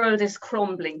world is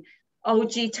crumbling.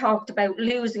 OG talked about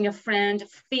losing a friend,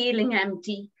 feeling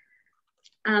empty.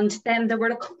 And then there were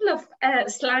a couple of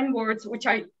slang words which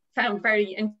I found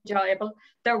very enjoyable.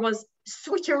 There was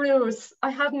switcheroos. I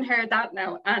hadn't heard that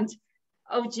now. And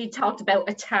OG talked about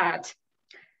a tad.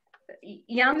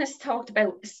 Yanis talked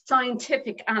about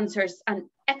scientific answers and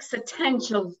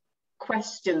existential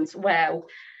questions. Wow.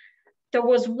 There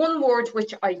was one word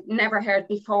which I never heard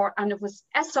before, and it was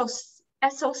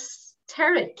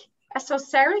esoteric,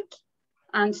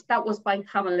 and that was by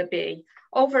Kamala B.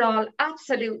 Overall,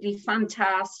 absolutely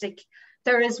fantastic.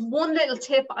 There is one little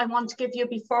tip I want to give you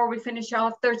before we finish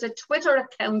off. There's a Twitter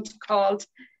account called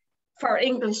For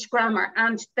English Grammar,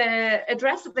 and the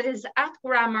address of it is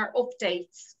 @Grammar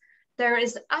Updates. There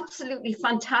is absolutely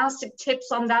fantastic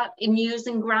tips on that in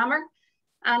using grammar.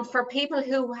 And for people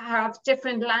who have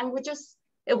different languages,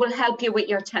 it will help you with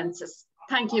your tenses.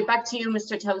 Thank you. Back to you,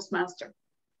 Mr. Toastmaster.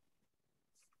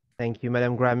 Thank you,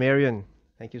 Madam Grammarian.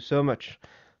 Thank you so much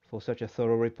for such a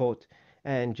thorough report.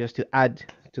 And just to add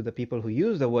to the people who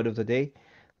use the word of the day,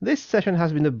 this session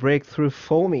has been a breakthrough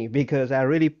for me because I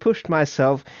really pushed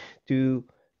myself to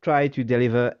try to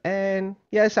deliver. And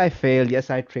yes, I failed.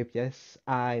 Yes, I tripped. Yes,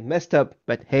 I messed up.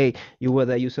 But hey, you were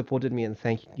there. You supported me. And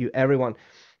thank you, everyone.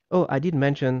 Oh, I did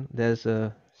mention there's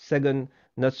a second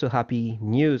not so happy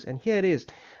news. And here it is.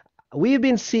 We've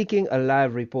been seeking a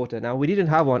live reporter. Now, we didn't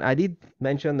have one. I did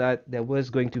mention that there was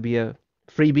going to be a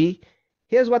freebie.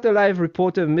 Here's what a live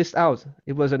reporter missed out.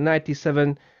 It was a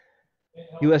 $97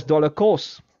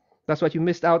 course. That's what you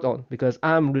missed out on because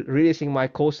I'm releasing my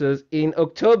courses in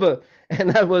October. And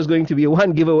that was going to be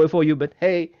one giveaway for you. But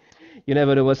hey, you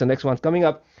never know what's the next one's coming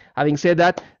up. Having said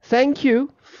that, thank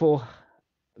you for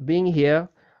being here.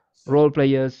 Role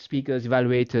players, speakers,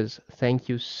 evaluators, thank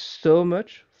you so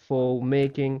much for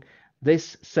making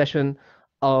this session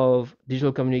of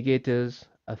Digital Communicators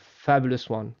a fabulous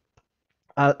one.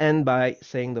 I'll end by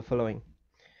saying the following,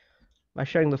 by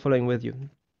sharing the following with you.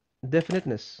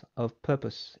 Definiteness of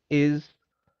purpose is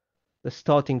the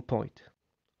starting point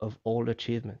of all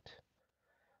achievement.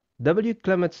 W.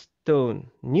 Clement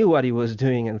Stone knew what he was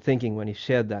doing and thinking when he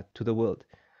shared that to the world.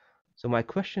 So my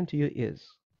question to you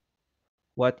is,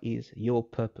 what is your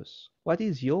purpose? What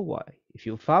is your why? If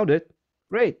you found it,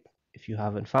 great. If you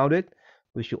haven't found it,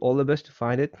 wish you all the best to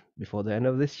find it before the end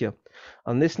of this year.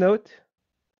 On this note,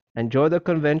 enjoy the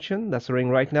convention that's running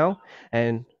right now,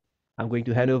 and I'm going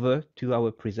to hand over to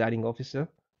our presiding officer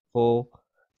for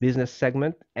business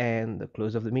segment and the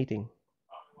close of the meeting.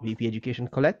 VP Education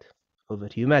Colette, over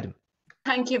to you, madam.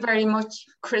 Thank you very much,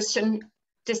 Christian,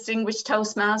 distinguished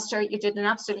Toastmaster. You did an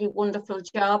absolutely wonderful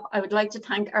job. I would like to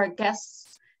thank our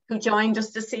guests who joined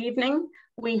us this evening.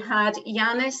 We had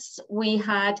Yanis, we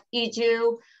had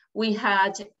Iju, we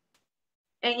had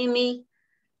Amy,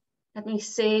 let me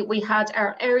see, we had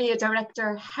our area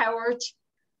director, Howard,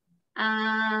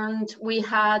 and we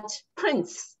had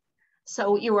Prince.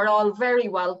 So you are all very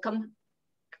welcome.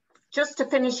 Just to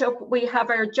finish up, we have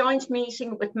our joint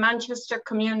meeting with Manchester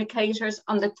Communicators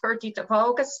on the 30th of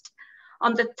August.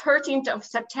 On the 13th of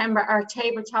September, our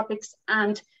table topics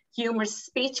and humorous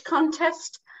speech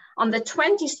contest. On the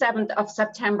 27th of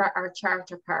September, our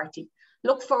charter party.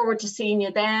 Look forward to seeing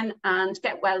you then and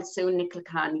get well soon, Nicola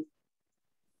Cani.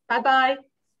 Bye-bye.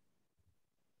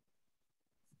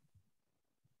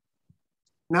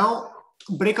 Now,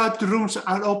 breakout rooms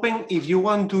are open. If you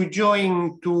want to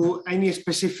join to any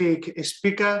specific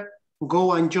speaker,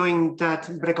 go and join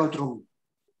that breakout room.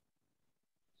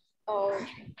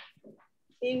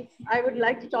 If I would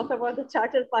like to talk about the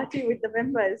charter party with the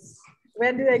members,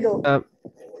 where do I go?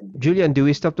 Julian, do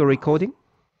we stop the recording?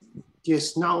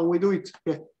 Yes, now we do it.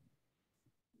 Yeah.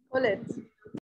 Colette.